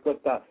la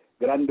supuesta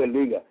Grandes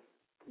Ligas.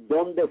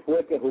 ¿Dónde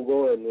fue que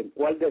jugó él? ¿En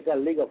cuál de esas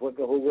ligas fue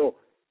que jugó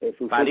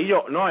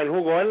Palillo, no, él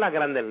jugó en las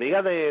Grandes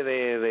Ligas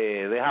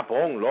de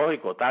Japón,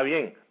 lógico, está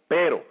bien,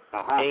 pero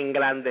en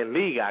Grandes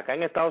Ligas, acá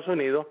en Estados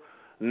Unidos,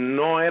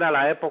 no era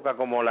la época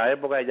como la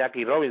época de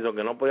Jackie Robinson,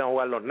 que no podían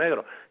jugar los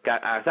negros.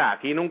 O sea,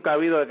 aquí nunca ha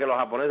habido de que los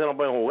japoneses no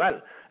pueden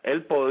jugar.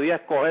 Él podía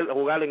escoger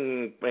jugar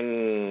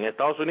en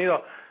Estados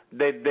Unidos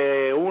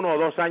desde 1 o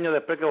 2 años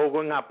después que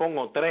jugó en Japón,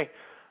 o 3,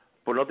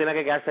 pues no tiene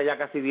que quedarse ya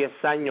casi 10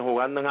 años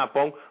jugando en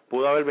Japón,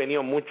 pudo haber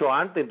venido mucho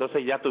antes,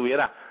 entonces ya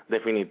tuviera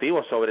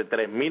definitivo sobre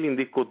 3,000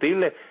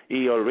 indiscutibles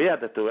y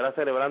olvídate, estuviera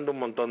celebrando un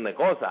montón de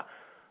cosas.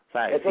 O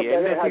sea, eso si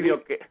él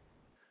decidió que...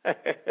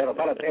 Pero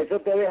párate, eso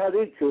te deja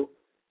dicho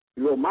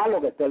lo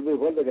malo que está el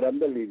béisbol de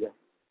Grandes Ligas,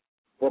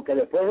 porque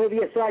después de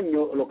 10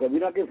 años lo que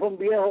vino aquí fue un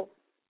viejo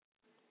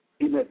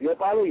y metió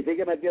palo y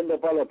sigue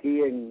metiendo palo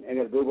aquí en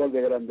el béisbol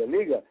de Grandes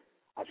Ligas.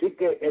 Así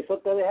que eso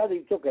te deja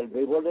dicho que el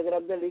béisbol de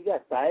Grandes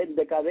Ligas está en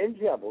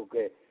decadencia,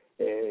 porque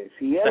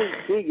si él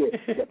sigue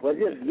después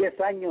de 10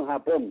 años en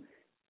Japón,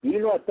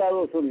 vino a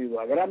Estados Unidos,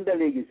 a Grandes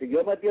Ligas y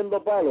siguió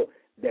metiendo palos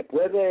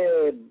después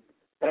de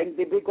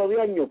 30 y pico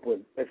de años, pues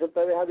eso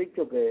te deja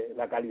dicho que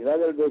la calidad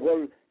del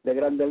béisbol de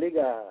Grandes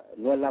Ligas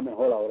no es la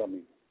mejor ahora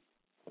mismo.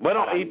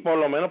 Bueno, y por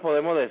lo menos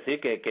podemos decir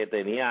que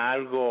tenía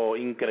algo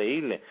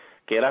increíble,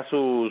 que era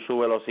su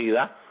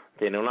velocidad.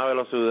 Tiene una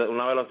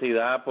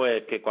velocidad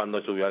pues que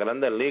cuando subió a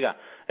Grandes Ligas,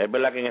 es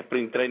verdad que en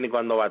Sprint Training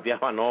cuando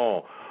bateaba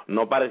no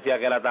parecía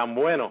que era tan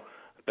bueno,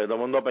 pero todo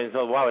el mundo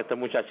pensó, wow, este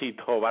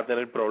muchachito va a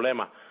tener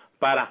problemas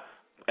para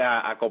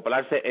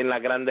acoplarse en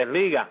las Grandes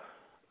Ligas,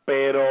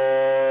 pero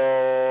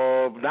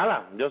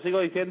nada, yo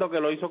sigo diciendo que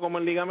lo hizo como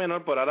en Liga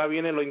Menor, pero ahora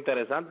viene lo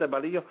interesante,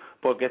 Palillo,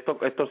 porque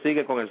esto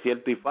sigue con el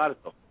cierto y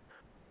falso.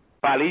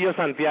 Palillo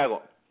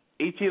Santiago,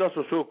 Ichiro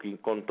Suzuki,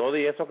 con todo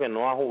y eso que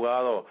no ha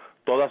jugado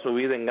toda su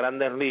vida en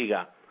Grandes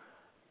Ligas,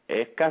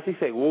 es casi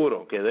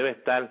seguro que debe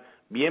estar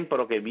bien,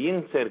 pero que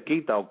bien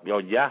cerquita, o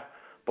ya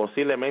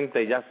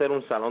posiblemente ya ser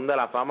un salón de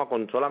la fama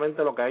con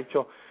solamente lo que ha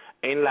hecho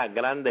en las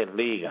Grandes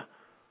Ligas.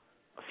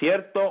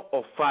 ¿Cierto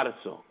o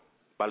falso,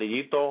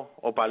 Palillito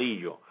o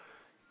Palillo,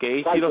 que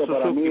Ichiro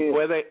Suzuki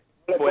puede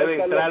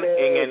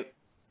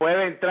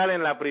entrar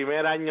en la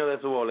primer año de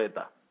su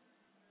boleta?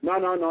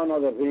 No,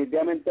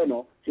 definitivamente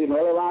no. Si no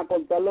le van a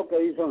contar lo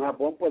que hizo en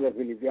Japón, pues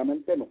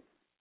definitivamente no.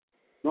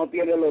 No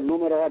tiene los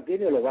números aquí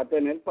ni los va a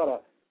tener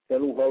para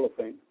ser un Hall of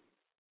Fame.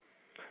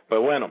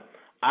 Pues bueno,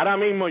 ahora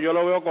mismo yo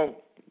lo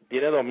veo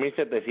tiene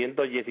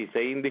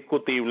 2,716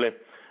 indiscutibles.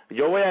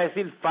 Yo voy a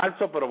decir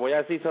falso, pero voy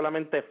a decir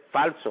solamente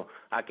falso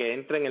a que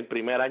entre en el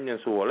primer año en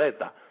su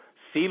boleta.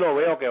 Sí lo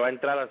veo que va a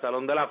entrar al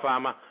Salón de la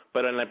Fama,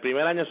 pero en el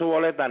primer año de su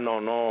boleta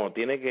no,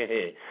 tiene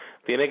que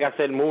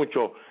hacer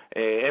mucho.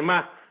 Es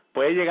más,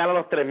 puede llegar a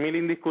los 3,000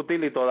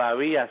 indiscutibles y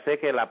todavía sé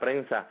que la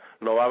prensa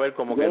lo va a ver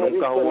como que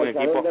nunca jugó en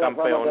equipos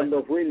campeones.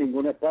 Cuando fui,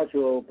 ningún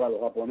espacio para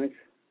los japoneses.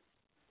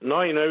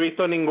 No, y no he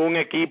visto ningún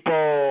equipo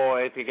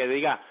que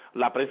diga,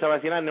 la prensa va a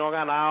decir, no ha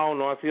ganado,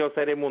 no ha sido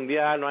serie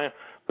mundial,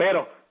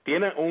 pero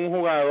tiene un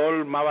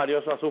jugador más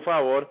valioso a su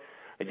favor,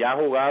 ya ha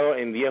jugado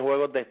en 10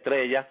 juegos de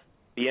estrella,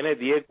 tiene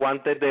 10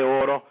 guantes de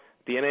oro,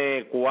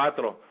 tiene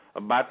 4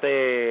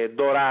 bates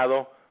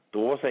dorados,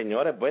 tuvo,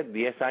 señores, pues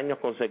 10 años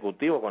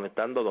consecutivos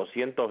conectando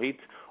 200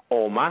 hits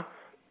o más.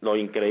 Lo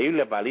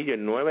increíble, Palillo,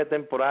 en 9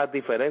 temporadas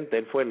diferentes,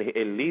 él fue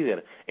el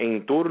líder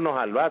en turnos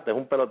al bate, es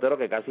un pelotero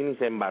que casi ni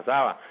se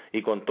envasaba,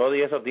 y con todo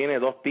y eso tiene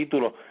 2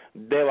 títulos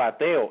de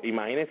bateo.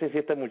 Imagínense si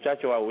este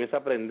muchacho hubiese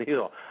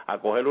aprendido a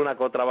coger una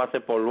que otra base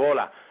por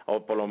bola,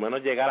 o por lo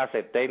menos llegar a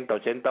 70,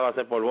 80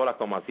 bases por bola,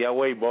 como hacía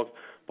Wade Boggs,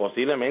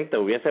 posiblemente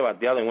hubiese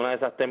bateado en una de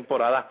esas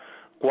temporadas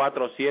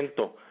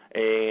 400,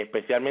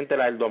 especialmente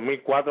la del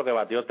 2004, que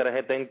batió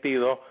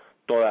 372,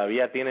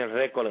 todavía tiene el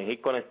récord en hit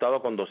conectado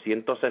con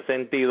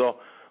 262.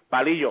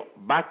 Palillo,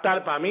 va a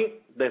estar para mí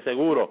de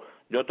seguro.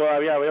 Yo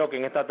todavía veo que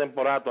en esta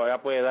temporada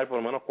todavía puede dar por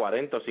lo menos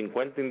 40 o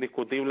 50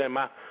 indiscutibles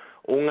más,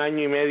 un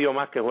año y medio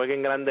más que juegue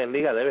en Grandes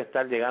Ligas, debe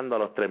estar llegando a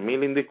los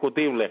 3,000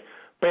 indiscutibles,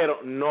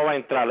 pero no va a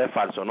entrar, es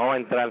falso, no va a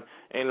entrar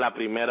en la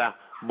primera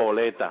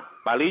boleta.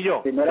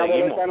 Palillo, primera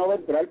seguimos. boleta no va a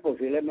entrar,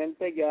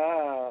 posiblemente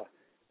ya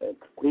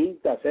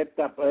quinta,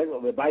 sexta, pues,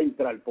 va a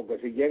entrar, porque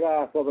si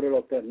llega sobre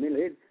los 3,000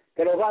 hits,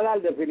 que los va a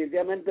dar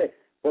definitivamente,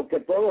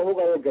 porque todo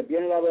jugador que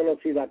tiene la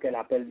velocidad, que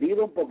la ha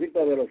perdido un poquito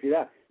de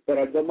velocidad,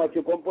 pero el dos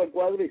machucón por el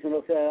cuadro y si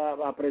no se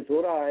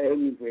apresura es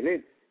un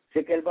infeliz.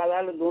 Así que él va a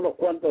dar unos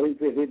cuantos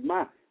infeliz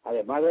más,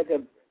 además de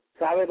que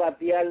sabe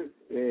batear,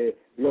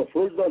 los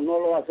zurdos no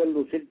lo hacen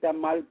lucir tan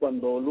mal,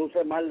 cuando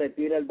luce mal le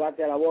tira el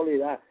bate a la bola y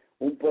da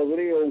un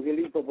podrido, un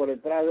gilito por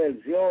detrás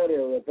del Fiore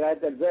o detrás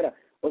de tercera,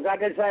 o sea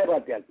que él sabe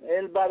batear,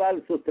 él va a dar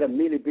sus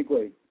 3,000 y pico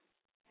ahí.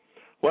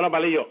 Bueno,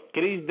 Palillo,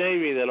 Chris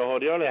Davis de los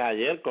Orioles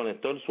ayer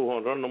conectó su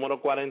jonrón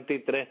número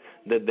 43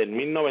 desde el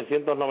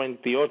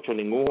 1998.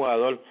 Ningún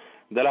jugador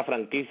de la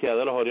franquicia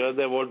de los Orioles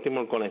de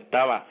Baltimore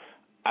conectaba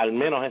al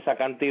menos esa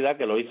cantidad,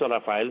 que lo hizo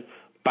Rafael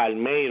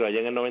Palmeiro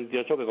allá en el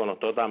 98, que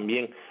conectó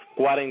también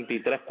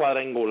 43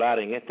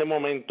 cuadrangulares. En este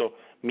momento,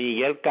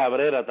 Miguel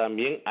Cabrera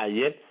también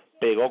ayer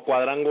pegó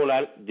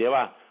cuadrangular,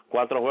 lleva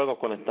 4 juegos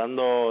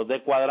conectando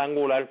de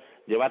cuadrangular,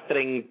 lleva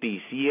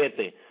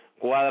 37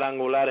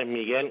 cuadrangulares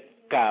Miguel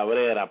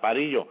Cabrera.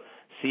 Palillo,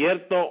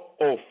 ¿cierto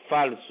o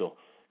falso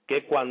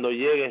que cuando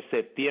llegue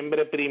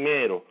septiembre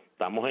 1,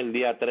 estamos el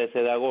día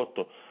 13 de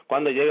agosto,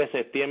 cuando llegue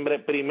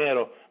septiembre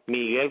 1,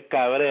 Miguel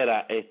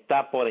Cabrera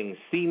está por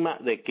encima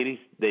de Chris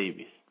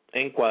Davis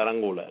en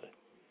cuadrangulares?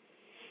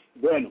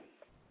 Bueno,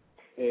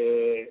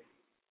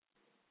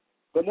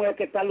 ¿cómo es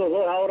que están los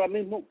dos ahora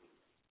mismo?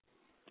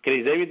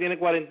 Chris Davis tiene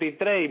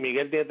 43 y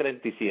Miguel tiene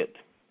 37.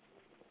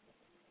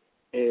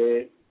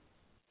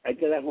 Hay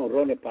que dar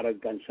jonrones para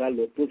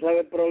alcanzarlo. Tú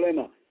sabes el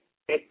problema,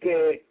 es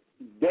que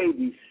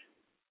Davis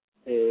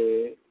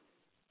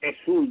es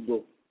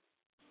zurdo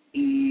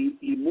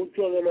y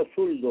muchos de los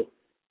zurdos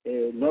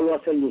no lo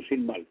hacen lucir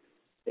mal.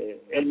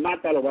 Él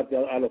mata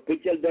a los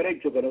pitchers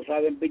derechos que no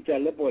saben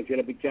picharle, porque si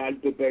le picha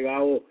alto y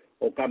pegado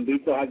o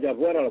cambitos allá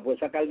afuera lo puede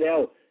sacar de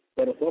out,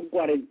 pero son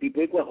 40 y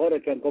pico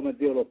errores que han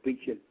cometido los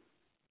pitchers.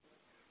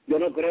 Yo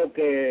no creo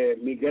que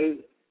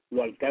Miguel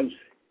lo alcance,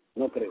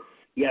 no creo.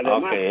 Y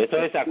además, eso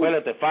es,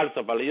 acuérdate,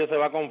 falso. Palillo se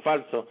va con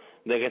falso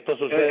de que esto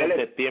sucede en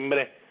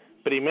septiembre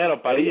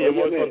 1. Palillo, yo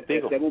voy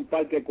contigo. Tengo un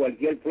par que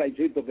cualquier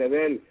flycito que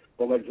ve él,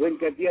 con el swing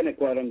que tiene,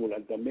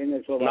 cuadrangular. También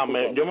eso va.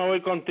 Yo me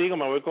voy contigo,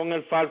 me voy con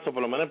el falso,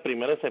 por lo menos el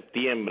 1 de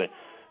septiembre.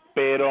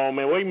 Pero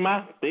me voy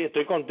más, sí,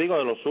 estoy contigo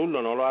de los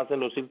zurdos, no lo hacen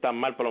lucir tan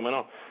mal, por lo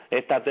menos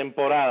esta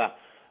temporada.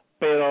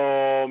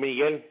 Pero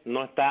Miguel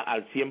no está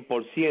al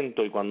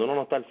 100%, y cuando uno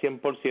no está al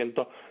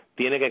 100%,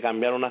 tiene que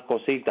cambiar unas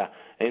cositas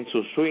en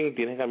su swing,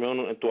 tienes que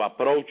cambiar tu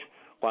approach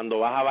cuando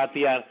vas a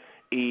batear,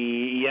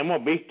 y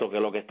hemos visto que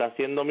lo que está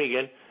haciendo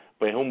Miguel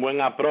pues es un buen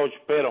approach,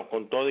 pero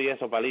con todo y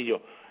eso,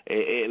 Palillo,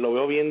 lo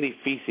veo bien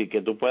difícil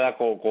que tú puedas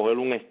coger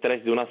un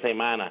estrés de una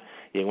semana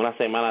y en una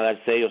semana dar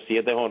 6 o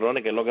 7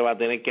 jonrones, que es lo que va a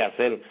tener que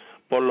hacer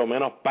por lo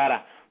menos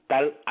para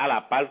estar a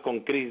la par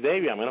con Chris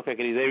Davis, a menos que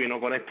Chris Davis no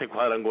conecte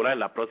cuadrangular en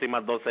las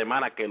próximas 2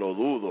 semanas, que lo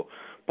dudo,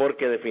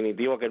 porque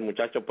definitivo que el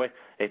muchacho pues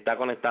está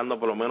conectando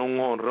por lo menos un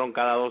jonrón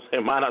cada 2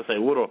 semanas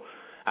seguro.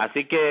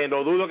 Así que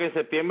lo dudo que en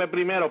septiembre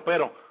 1,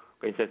 pero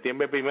en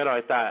septiembre 1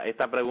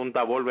 esta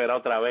pregunta volverá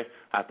otra vez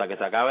hasta que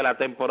se acabe la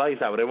temporada y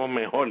sabremos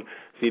mejor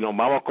si nos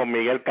vamos con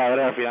Miguel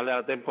Cabrera al final de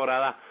la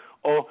temporada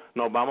o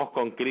nos vamos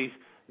con Chris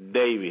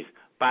Davis.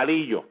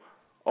 Palillo,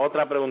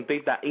 otra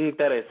preguntita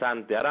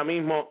interesante. Ahora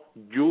mismo,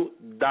 Yu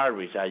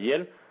Darvish,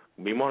 ayer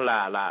vimos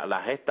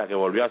la gesta que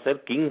volvió a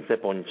hacer 15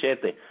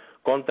 ponchetes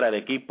contra el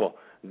equipo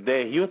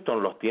de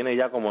Houston, los tiene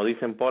ya, como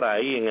dicen por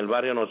ahí en el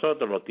barrio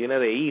nosotros, los tiene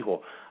de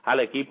hijo al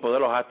equipo de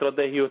los Astros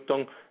de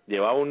Houston.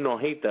 Llevaba un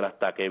no-hitter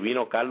hasta que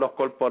vino Carlos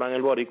Corporán,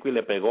 el boricua, y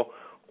le pegó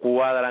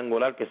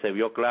cuadrangular, que se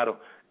vio claro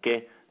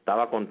que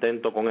estaba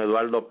contento con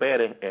Eduardo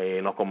Pérez.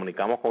 Nos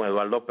comunicamos con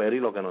Eduardo Pérez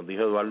y lo que nos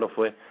dijo Eduardo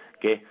fue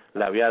que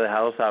le había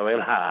dejado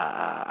saber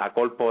a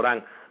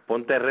Corporán: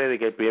 ponte ready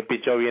que el primer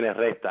picheo viene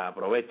recta,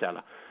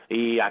 aprovéchala.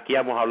 Y aquí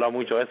hemos hablado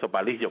mucho de eso,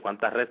 Palillo,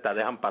 cuántas rectas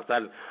dejan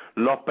pasar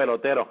los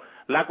peloteros.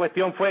 La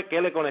cuestión fue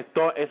que le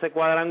conectó ese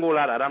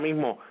cuadrangular. Ahora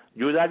mismo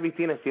Yu Darvish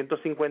tiene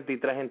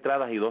 153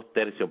 entradas y 2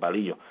 tercios,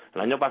 Palillo.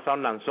 El año pasado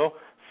lanzó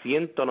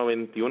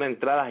 191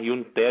 entradas y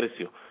 1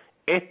 tercio.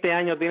 Este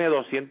año tiene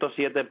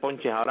 207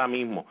 ponches ahora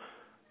mismo.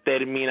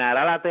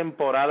 Terminará la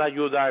temporada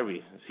Yu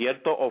Darvish,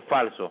 ¿cierto o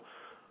falso?,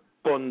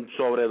 con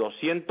sobre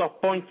 200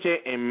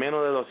 ponches en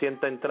menos de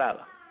 200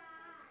 entradas.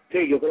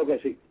 Sí, yo creo que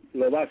sí,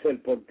 lo va a hacer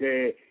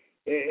porque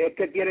es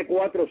que tiene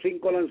 4 o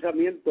 5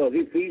 lanzamientos,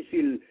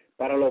 difícil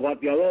para los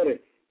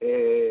bateadores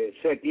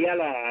setear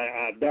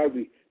a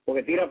Darvish,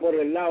 porque tira por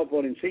el lado,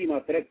 por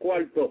encima,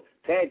 3/4,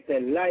 set,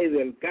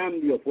 slider,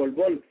 cambio, por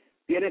ball.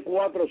 Tiene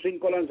 4 o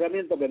 5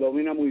 lanzamientos que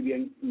domina muy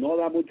bien, no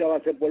da mucha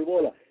base por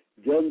bola.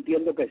 Yo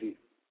entiendo que sí,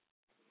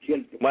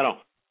 cierto.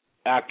 Bueno,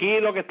 aquí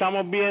lo que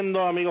estamos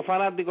viendo, amigos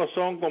fanáticos,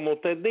 son, como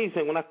ustedes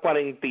dicen, unas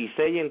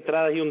 46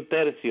 entradas y 1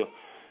 tercio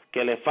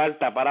que le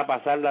falta para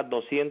pasar las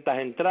 200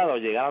 entradas o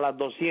llegar a las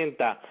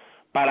 200.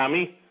 Para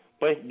mí,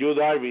 pues, Yu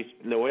Darvish,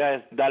 le voy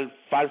a dar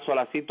falso a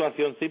la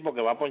situación, sí,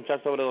 porque va a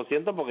ponchar sobre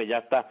 200, porque ya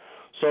está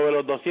sobre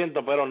los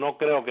 200, pero no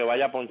creo que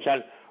vaya a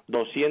ponchar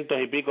 200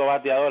 y pico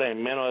bateadores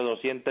en menos de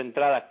 200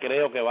 entradas.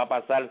 Creo que va a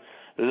pasar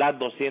las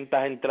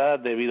 200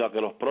 entradas debido a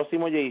que los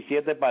próximos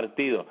 17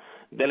 partidos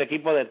del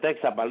equipo de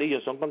Texas,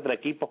 Palillo, son contra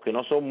equipos que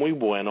no son muy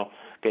buenos,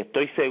 que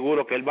estoy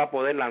seguro que él va a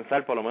poder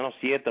lanzar por lo menos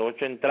 7 o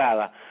 8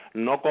 entradas,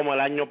 no como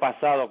el año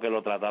pasado que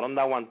lo trataron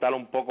de aguantar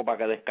un poco para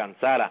que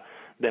descansara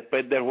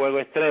después del juego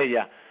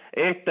estrella.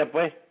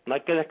 Pues no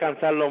hay que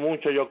descansarlo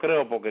mucho, yo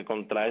creo, porque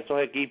contra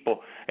esos equipos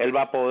él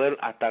va a poder,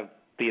 hasta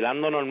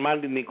tirando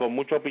normal ni con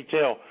mucho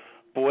picheo,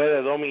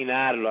 puede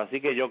dominarlo. Así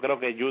que yo creo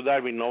que Yu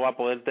Darvish no va a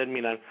poder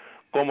terminar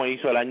como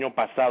hizo el año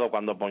pasado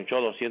cuando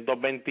ponchó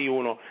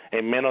 221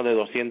 en menos de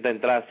 200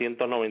 entradas,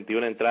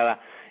 191 entradas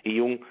y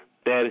 1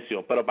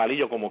 tercio. Pero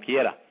Palillo, como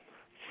quiera,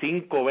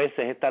 5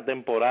 veces esta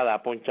temporada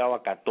ha ponchado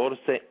a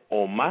 14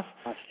 o más.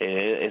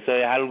 Eso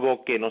es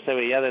algo que no se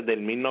veía desde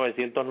el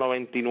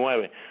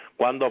 1999,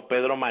 cuando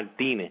Pedro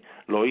Martínez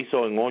lo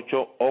hizo en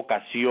 8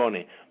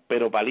 ocasiones.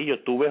 Pero Palillo,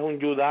 tú ves un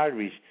Yu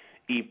Darvish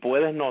y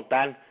puedes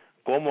notar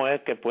cómo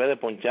es que puede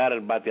ponchar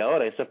el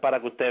bateador. Eso es para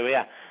que usted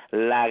vea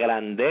la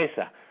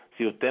grandeza,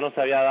 si usted no se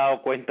había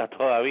dado cuenta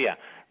todavía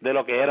de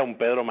lo que era un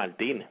Pedro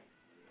Martínez.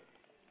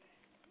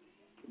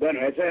 Bueno,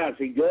 eso es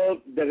así. Yo,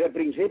 desde el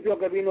principio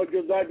que vino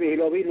Yu Darvish y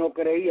lo vi, no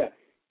creía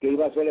que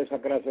iba a ser esa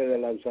clase de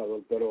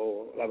lanzador,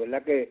 pero la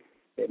verdad que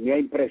me ha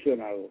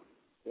impresionado.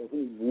 Es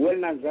un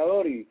buen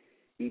lanzador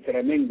y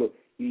tremendo.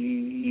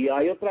 Y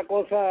hay otra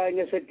cosa en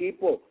ese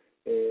equipo.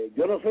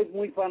 Yo no soy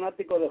muy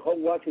fanático de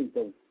John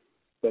Washington,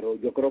 pero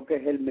yo creo que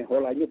es el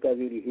mejor año que ha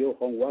dirigido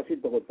John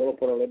Washington con todos los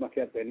problemas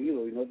que ha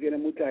tenido y no tiene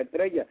muchas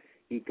estrellas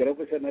y creo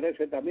que se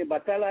merece también. Va a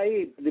estar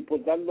ahí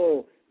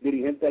disputando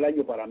dirigente del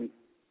año para mí,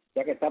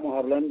 ya que estamos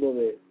hablando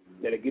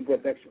del equipo de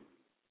Texas.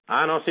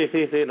 No, sí,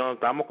 no,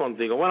 estamos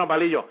contigo. Bueno,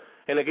 Palillo,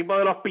 el equipo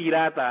de los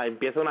Piratas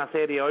empieza una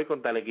serie hoy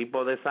contra el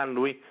equipo de San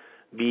Luis.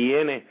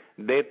 Viene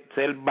de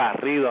ser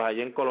barridos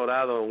allá en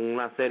Colorado en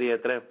una serie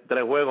de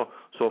tres juegos.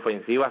 Su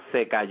ofensiva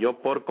se cayó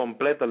por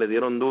completo, le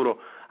dieron duro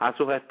a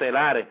sus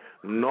estelares.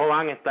 No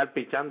van a estar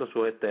pichando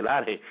sus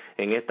estelares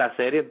en esta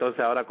serie, entonces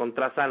ahora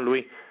contra San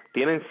Luis.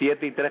 Tienen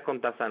 7-3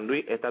 contra San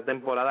Luis esta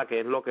temporada, que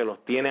es lo que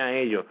los tiene a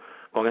ellos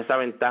con esa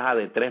ventaja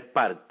de 3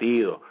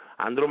 partidos.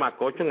 Andrew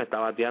McCutchen está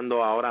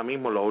bateando ahora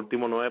mismo los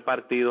últimos 9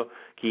 partidos,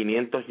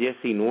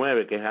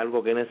 519, que es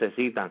algo que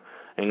necesitan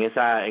en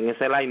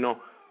ese line-up.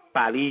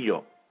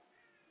 Palillo,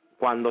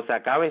 cuando se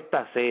acabe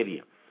esta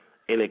serie,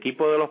 el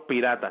equipo de los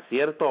Piratas,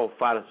 cierto o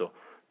falso,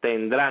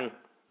 tendrán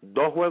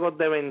 2 juegos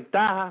de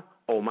ventaja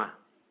o más.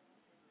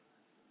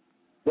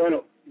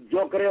 Bueno,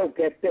 yo creo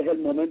que este es el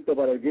momento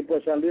para el equipo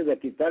de San Luis de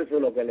quitarse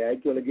lo que le ha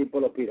hecho el equipo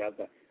de los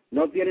Piratas.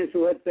 No tienen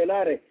sus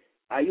estelares,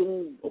 hay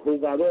un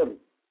jugador,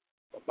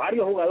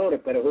 varios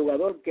jugadores, pero el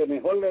jugador que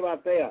mejor le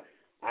batea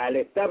al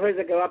staff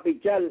ese que va a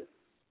pichar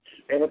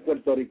es el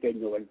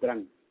puertorriqueño,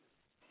 Beltrán.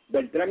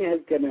 Beltrán es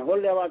el que mejor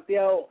le ha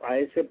bateado a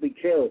ese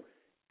picheo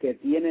que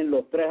tienen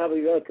los 3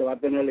 abridores que va a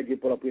tener el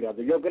equipo de los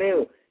Piratas. Yo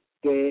creo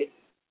que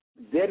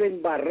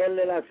deben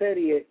barrerle la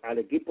serie al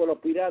equipo de los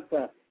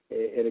Piratas,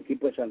 el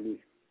equipo de San Luis.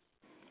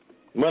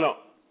 Bueno,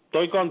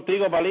 estoy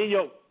contigo,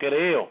 Palillo.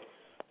 Creo,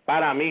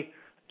 para mí,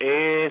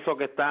 eso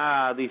que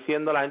está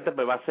diciendo la gente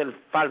pues va a ser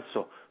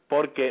falso,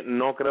 porque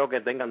no creo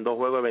que tengan 2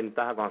 juegos de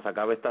ventaja cuando se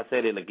acabe esta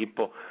serie. El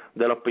equipo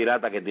de los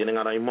Piratas, que tienen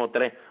ahora mismo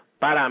 3,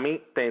 para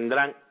mí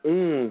tendrán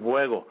 1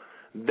 juego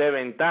de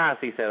ventaja.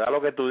 Si se da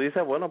lo que tú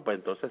dices, bueno, pues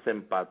entonces se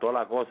empató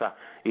la cosa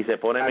y se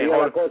pone ahí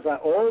mejor. La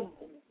cosa, o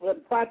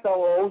empata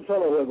o un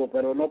solo juego,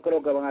 pero no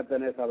creo que van a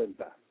tener esa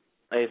ventaja.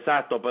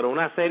 Exacto, pero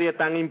una serie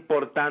tan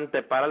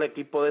importante para el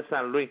equipo de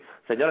San Luis.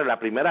 Señores, la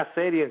primera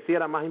serie en sí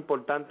era más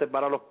importante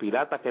para los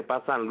Piratas que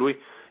para San Luis,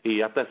 y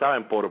ya ustedes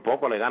saben, por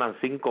poco le ganan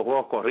 5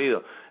 juegos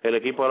corridos el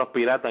equipo de los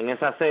Piratas en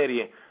esa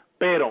serie,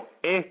 pero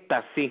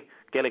esta sí,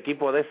 que el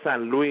equipo de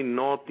San Luis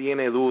no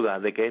tiene duda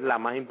de que es la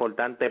más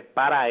importante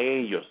para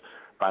ellos,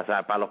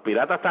 para los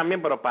Piratas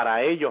también, pero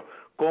para ellos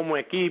como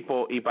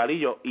equipo. Y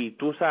Palillo, y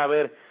tú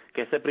saber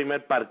que ese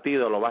primer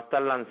partido lo va a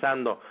estar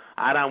lanzando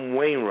Aaron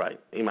Wainwright,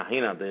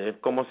 imagínate, es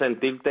como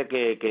sentirte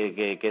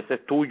que ese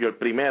es tuyo el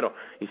primero,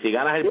 y si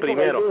ganas el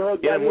primero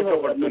tienes mucha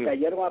oportunidad. Me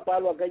cayeron a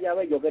palo aquella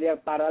vez, yo quería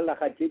parar la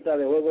jachita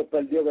de juegos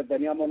perdidos que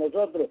teníamos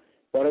nosotros,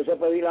 por eso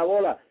pedí la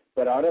bola,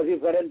 pero ahora es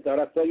diferente,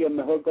 ahora estoy en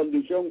mejor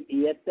condición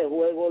y este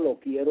juego lo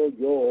quiero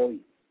yo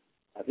hoy.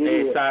 Así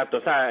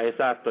exacto.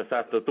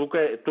 Tú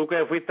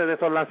que fuiste de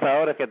esos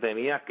lanzadores que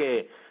tenías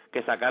que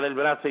sacar el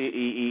brazo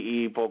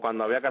y por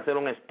cuando había que hacer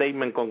un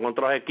statement con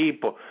otros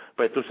equipos,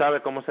 pues tú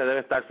sabes cómo se debe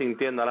estar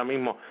sintiendo ahora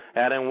mismo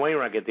Aaron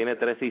Wainwright, que tiene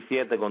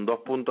 3-7 con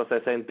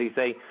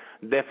 2.66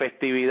 de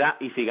efectividad,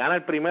 y si gana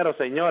el primero,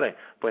 señores,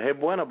 pues es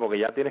bueno, porque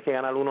ya tienes que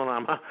ganar uno nada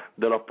más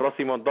de los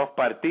próximos 2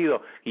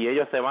 partidos, y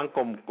ellos se van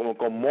con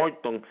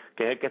Morton,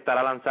 que es el que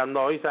estará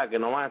lanzando hoy, o sea, que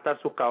no van a estar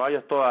sus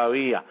caballos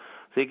todavía.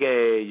 Así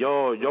que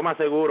yo me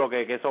aseguro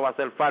que eso va a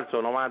ser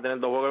falso, no van a tener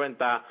 2 juegos de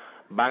ventaja,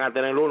 van a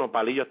tener 1.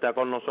 Palillo está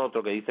con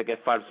nosotros, que dice que es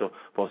falso,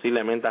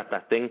 posiblemente hasta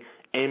estén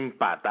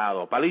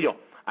empatados. Palillo,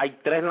 hay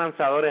 3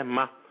 lanzadores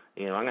más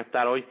y van a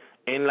estar hoy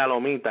en la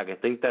lomita, que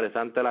está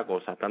interesante la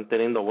cosa, están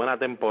teniendo buena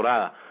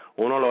temporada.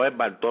 Uno lo es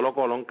Bartolo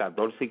Colón,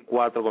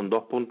 14-4 con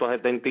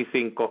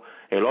 2.75,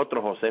 el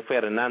otro José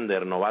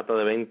Fernández, novato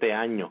de 20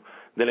 años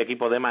del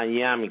equipo de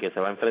Miami, que se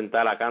va a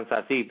enfrentar a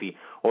Kansas City,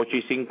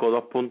 8-5,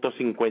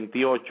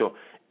 2.58,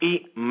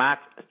 y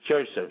Max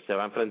Scherzer se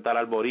va a enfrentar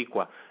al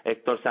boricua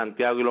Héctor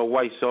Santiago y los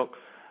White Sox.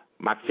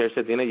 Max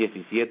Scherzer tiene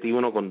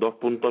 17-1 con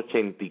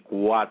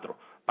 2.84.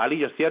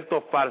 Palillo, ¿cierto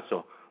o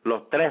falso?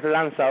 Los 3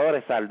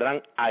 lanzadores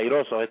saldrán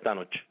airosos esta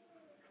noche.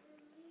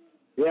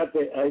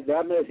 Fíjate,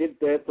 déjame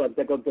decirte esto antes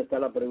de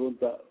contestar la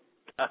pregunta.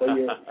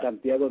 Oye,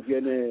 Santiago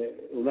tiene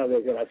una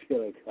desgracia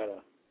de cara.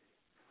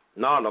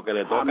 No, lo que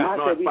le toca jamás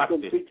no he es visto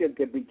fácil. un pitcher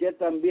que piche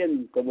tan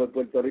bien como el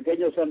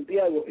puertorriqueño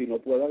Santiago y no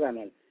pueda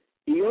ganar.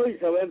 Y hoy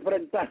se va a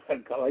enfrentar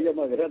al caballo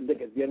más grande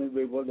que tiene el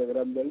béisbol de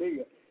Grandes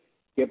Ligas,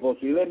 que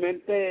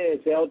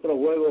posiblemente sea otro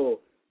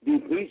juego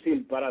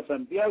difícil para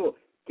Santiago,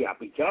 que ha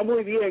pichado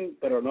muy bien,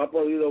 pero no ha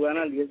podido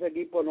ganar, y ese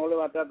equipo no le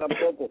va a estar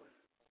tampoco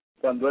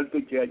cuando él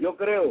pichea. Yo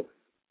creo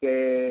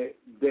que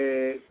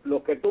de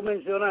los que tú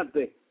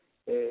mencionaste,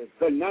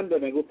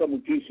 Fernández me gusta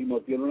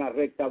muchísimo, tiene una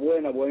recta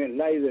buena, buen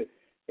slider,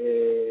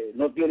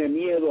 no tiene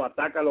miedo,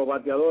 ataca a los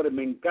bateadores,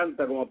 me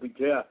encanta como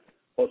pichea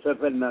José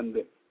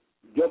Fernández.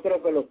 Yo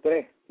creo que los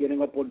tres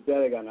tienen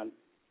oportunidad de ganar.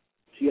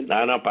 Si el...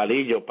 No,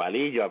 Palillo,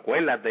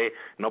 acuérdate,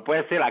 no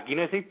puede ser, aquí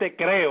no existe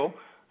creo,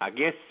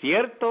 aquí es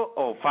cierto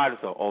o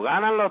falso, o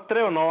ganan los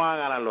tres o no van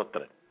a ganar los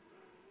tres.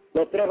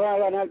 Los tres van a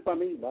ganar para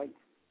mí, bye.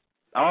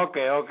 Ok,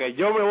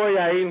 yo me voy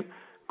a ir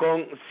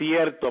con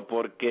cierto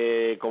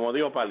porque, como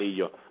digo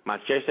Palillo,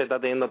 Machete está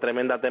teniendo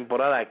tremenda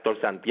temporada, Héctor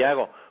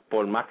Santiago,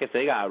 por más que se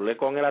diga, hablé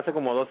con él hace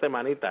como 2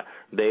 semanitas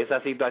de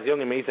esa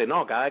situación y me dice,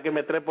 no, cada vez que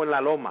me trepo en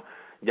la loma,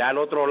 ya al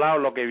otro lado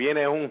lo que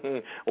viene es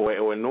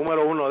o el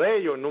número 1 de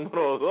ellos, el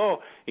número 2,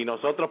 y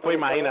nosotros pues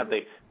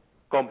imagínate,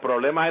 con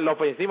problemas en la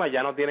ofensiva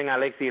ya no tienen a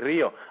Alexis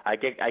Ríos, hay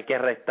que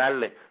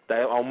restarle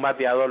a un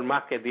bateador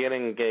más que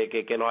tienen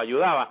que los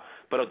ayudaba,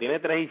 pero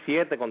tiene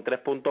 3-7 con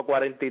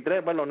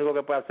 3.43, pues lo único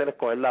que puede hacer es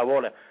coger la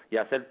bola y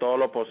hacer todo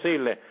lo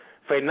posible.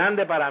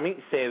 Fernández para mí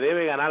se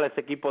debe ganar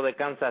ese equipo de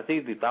Kansas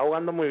City, está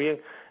jugando muy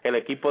bien el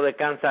equipo de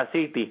Kansas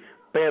City,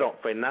 pero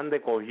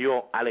Fernández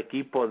cogió al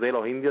equipo de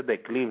los Indios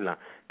de Cleveland,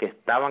 que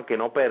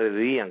no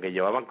perdían, que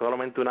llevaban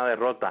solamente una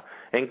derrota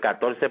en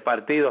 14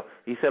 partidos,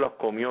 y se los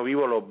comió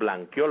vivo, los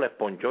blanqueó, les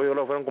ponchó, yo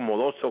creo que fueron como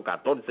 12 o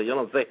 14, yo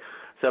no sé,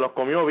 se los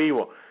comió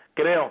vivo.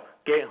 Creo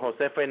que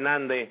José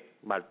Fernández,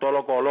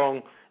 Bartolo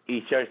Colón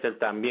y Scherzer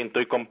también,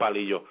 estoy con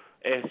Palillo,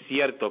 es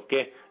cierto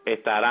que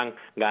estarán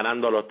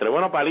ganando los tres.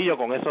 Bueno, Palillo,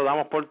 con eso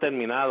damos por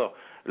terminado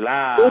el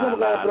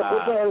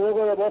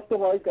juego de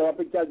Boston hoy que va a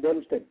pichar de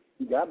usted.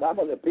 Ya,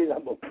 vamos,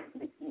 despidamos.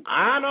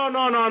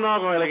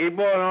 No, con el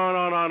equipo,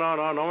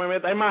 no me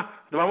metas. Es más,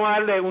 vamos a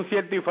darle un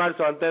cierto y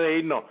falso antes de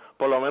irnos,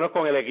 por lo menos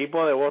con el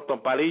equipo de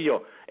Boston.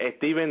 Palillo,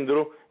 Steven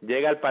Drew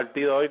llega al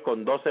partido hoy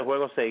con 12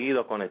 juegos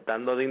seguidos,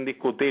 conectando de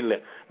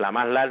indiscutible, la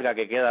más larga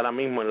que queda ahora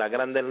mismo en las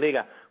Grandes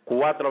Ligas,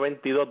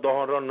 4-22, 2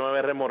 honrones,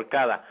 9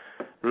 remorcadas.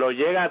 ¿Lo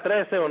llega a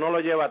 13 o no lo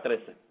lleva a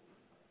 13?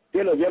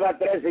 Sí, lo lleva a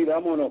 13 y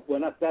vámonos.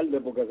 Buenas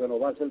tardes, porque se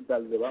nos va a hacer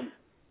tarde, vamos.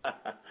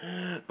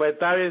 Pues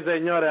está bien,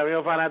 señores,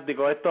 amigos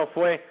fanáticos, esto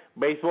fue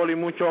Béisbol y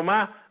Mucho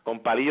Más con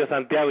Palillo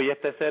Santiago y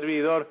este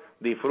servidor.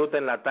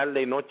 Disfruten la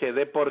tarde y noche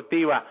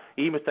deportiva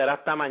y será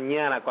hasta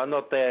mañana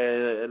cuando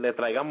le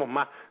traigamos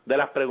más de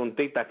las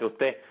preguntitas que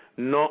usted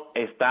no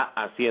está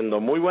haciendo.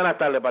 Muy buenas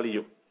tardes,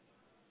 Palillo.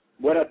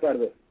 Buenas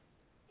tardes.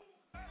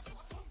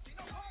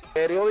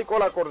 Periódico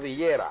La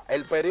Cordillera,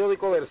 el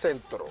periódico del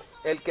centro,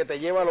 el que te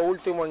lleva lo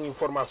último en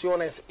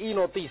informaciones y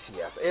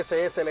noticias.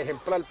 Ese es el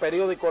ejemplar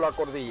periódico La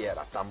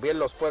Cordillera. También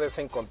los puedes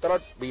encontrar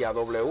vía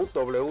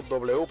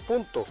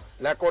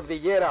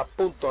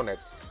www.lacordillera.net.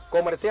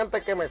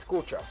 Comerciante que me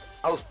escuchas,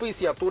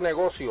 auspicia tu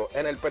negocio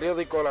en el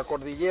periódico La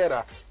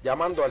Cordillera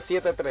llamando al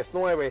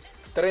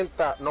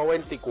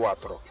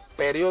 739-3094.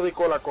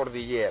 Periódico La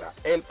Cordillera,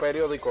 el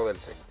periódico del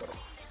centro.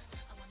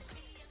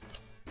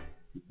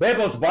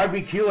 Bebos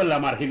Barbecue en la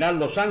Marginal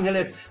Los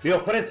Ángeles le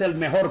ofrece el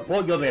mejor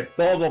pollo de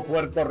todo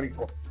Puerto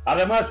Rico.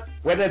 Además,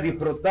 puede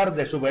disfrutar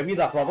de su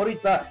bebida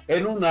favorita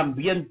en un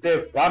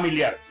ambiente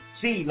familiar.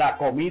 Si la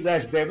comida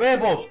es de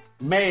Bebos,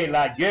 me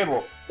la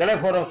llevo.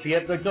 Teléfono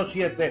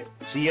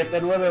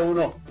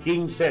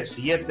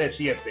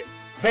 787-791-1577.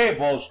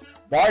 Bebos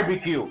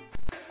Barbecue.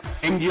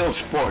 Angel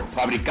Sport,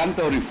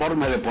 fabricante de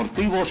uniformes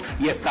deportivos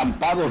y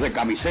estampados de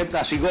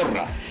camisetas y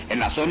gorras. En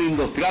la zona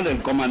industrial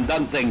del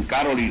Comandante en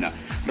Carolina.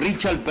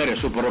 Richard Pérez,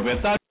 su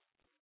propietario.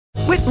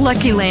 With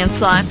Lucky Land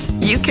Slots,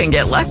 you can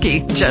get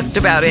lucky just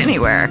about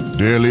anywhere.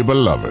 Dearly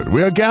beloved,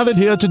 we are gathered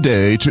here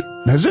today to...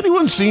 Has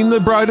anyone seen the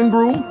bride and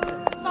groom?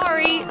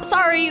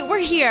 Sorry, we're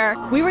here.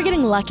 We were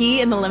getting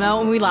lucky in the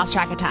limo and we lost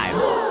track of time.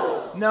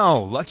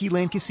 No, Lucky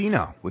Land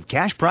Casino, with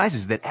cash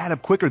prizes that add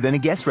up quicker than a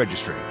guest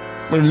registry.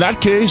 In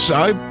that case,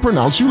 I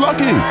pronounce you lucky.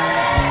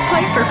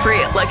 Play for free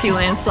at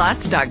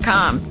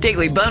LuckyLandSlots.com.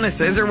 Daily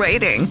bonuses are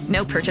waiting.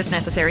 No purchase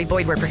necessary.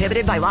 Void where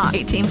prohibited by law.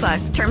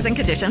 18+. Terms and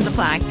conditions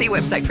apply. See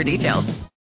website for details.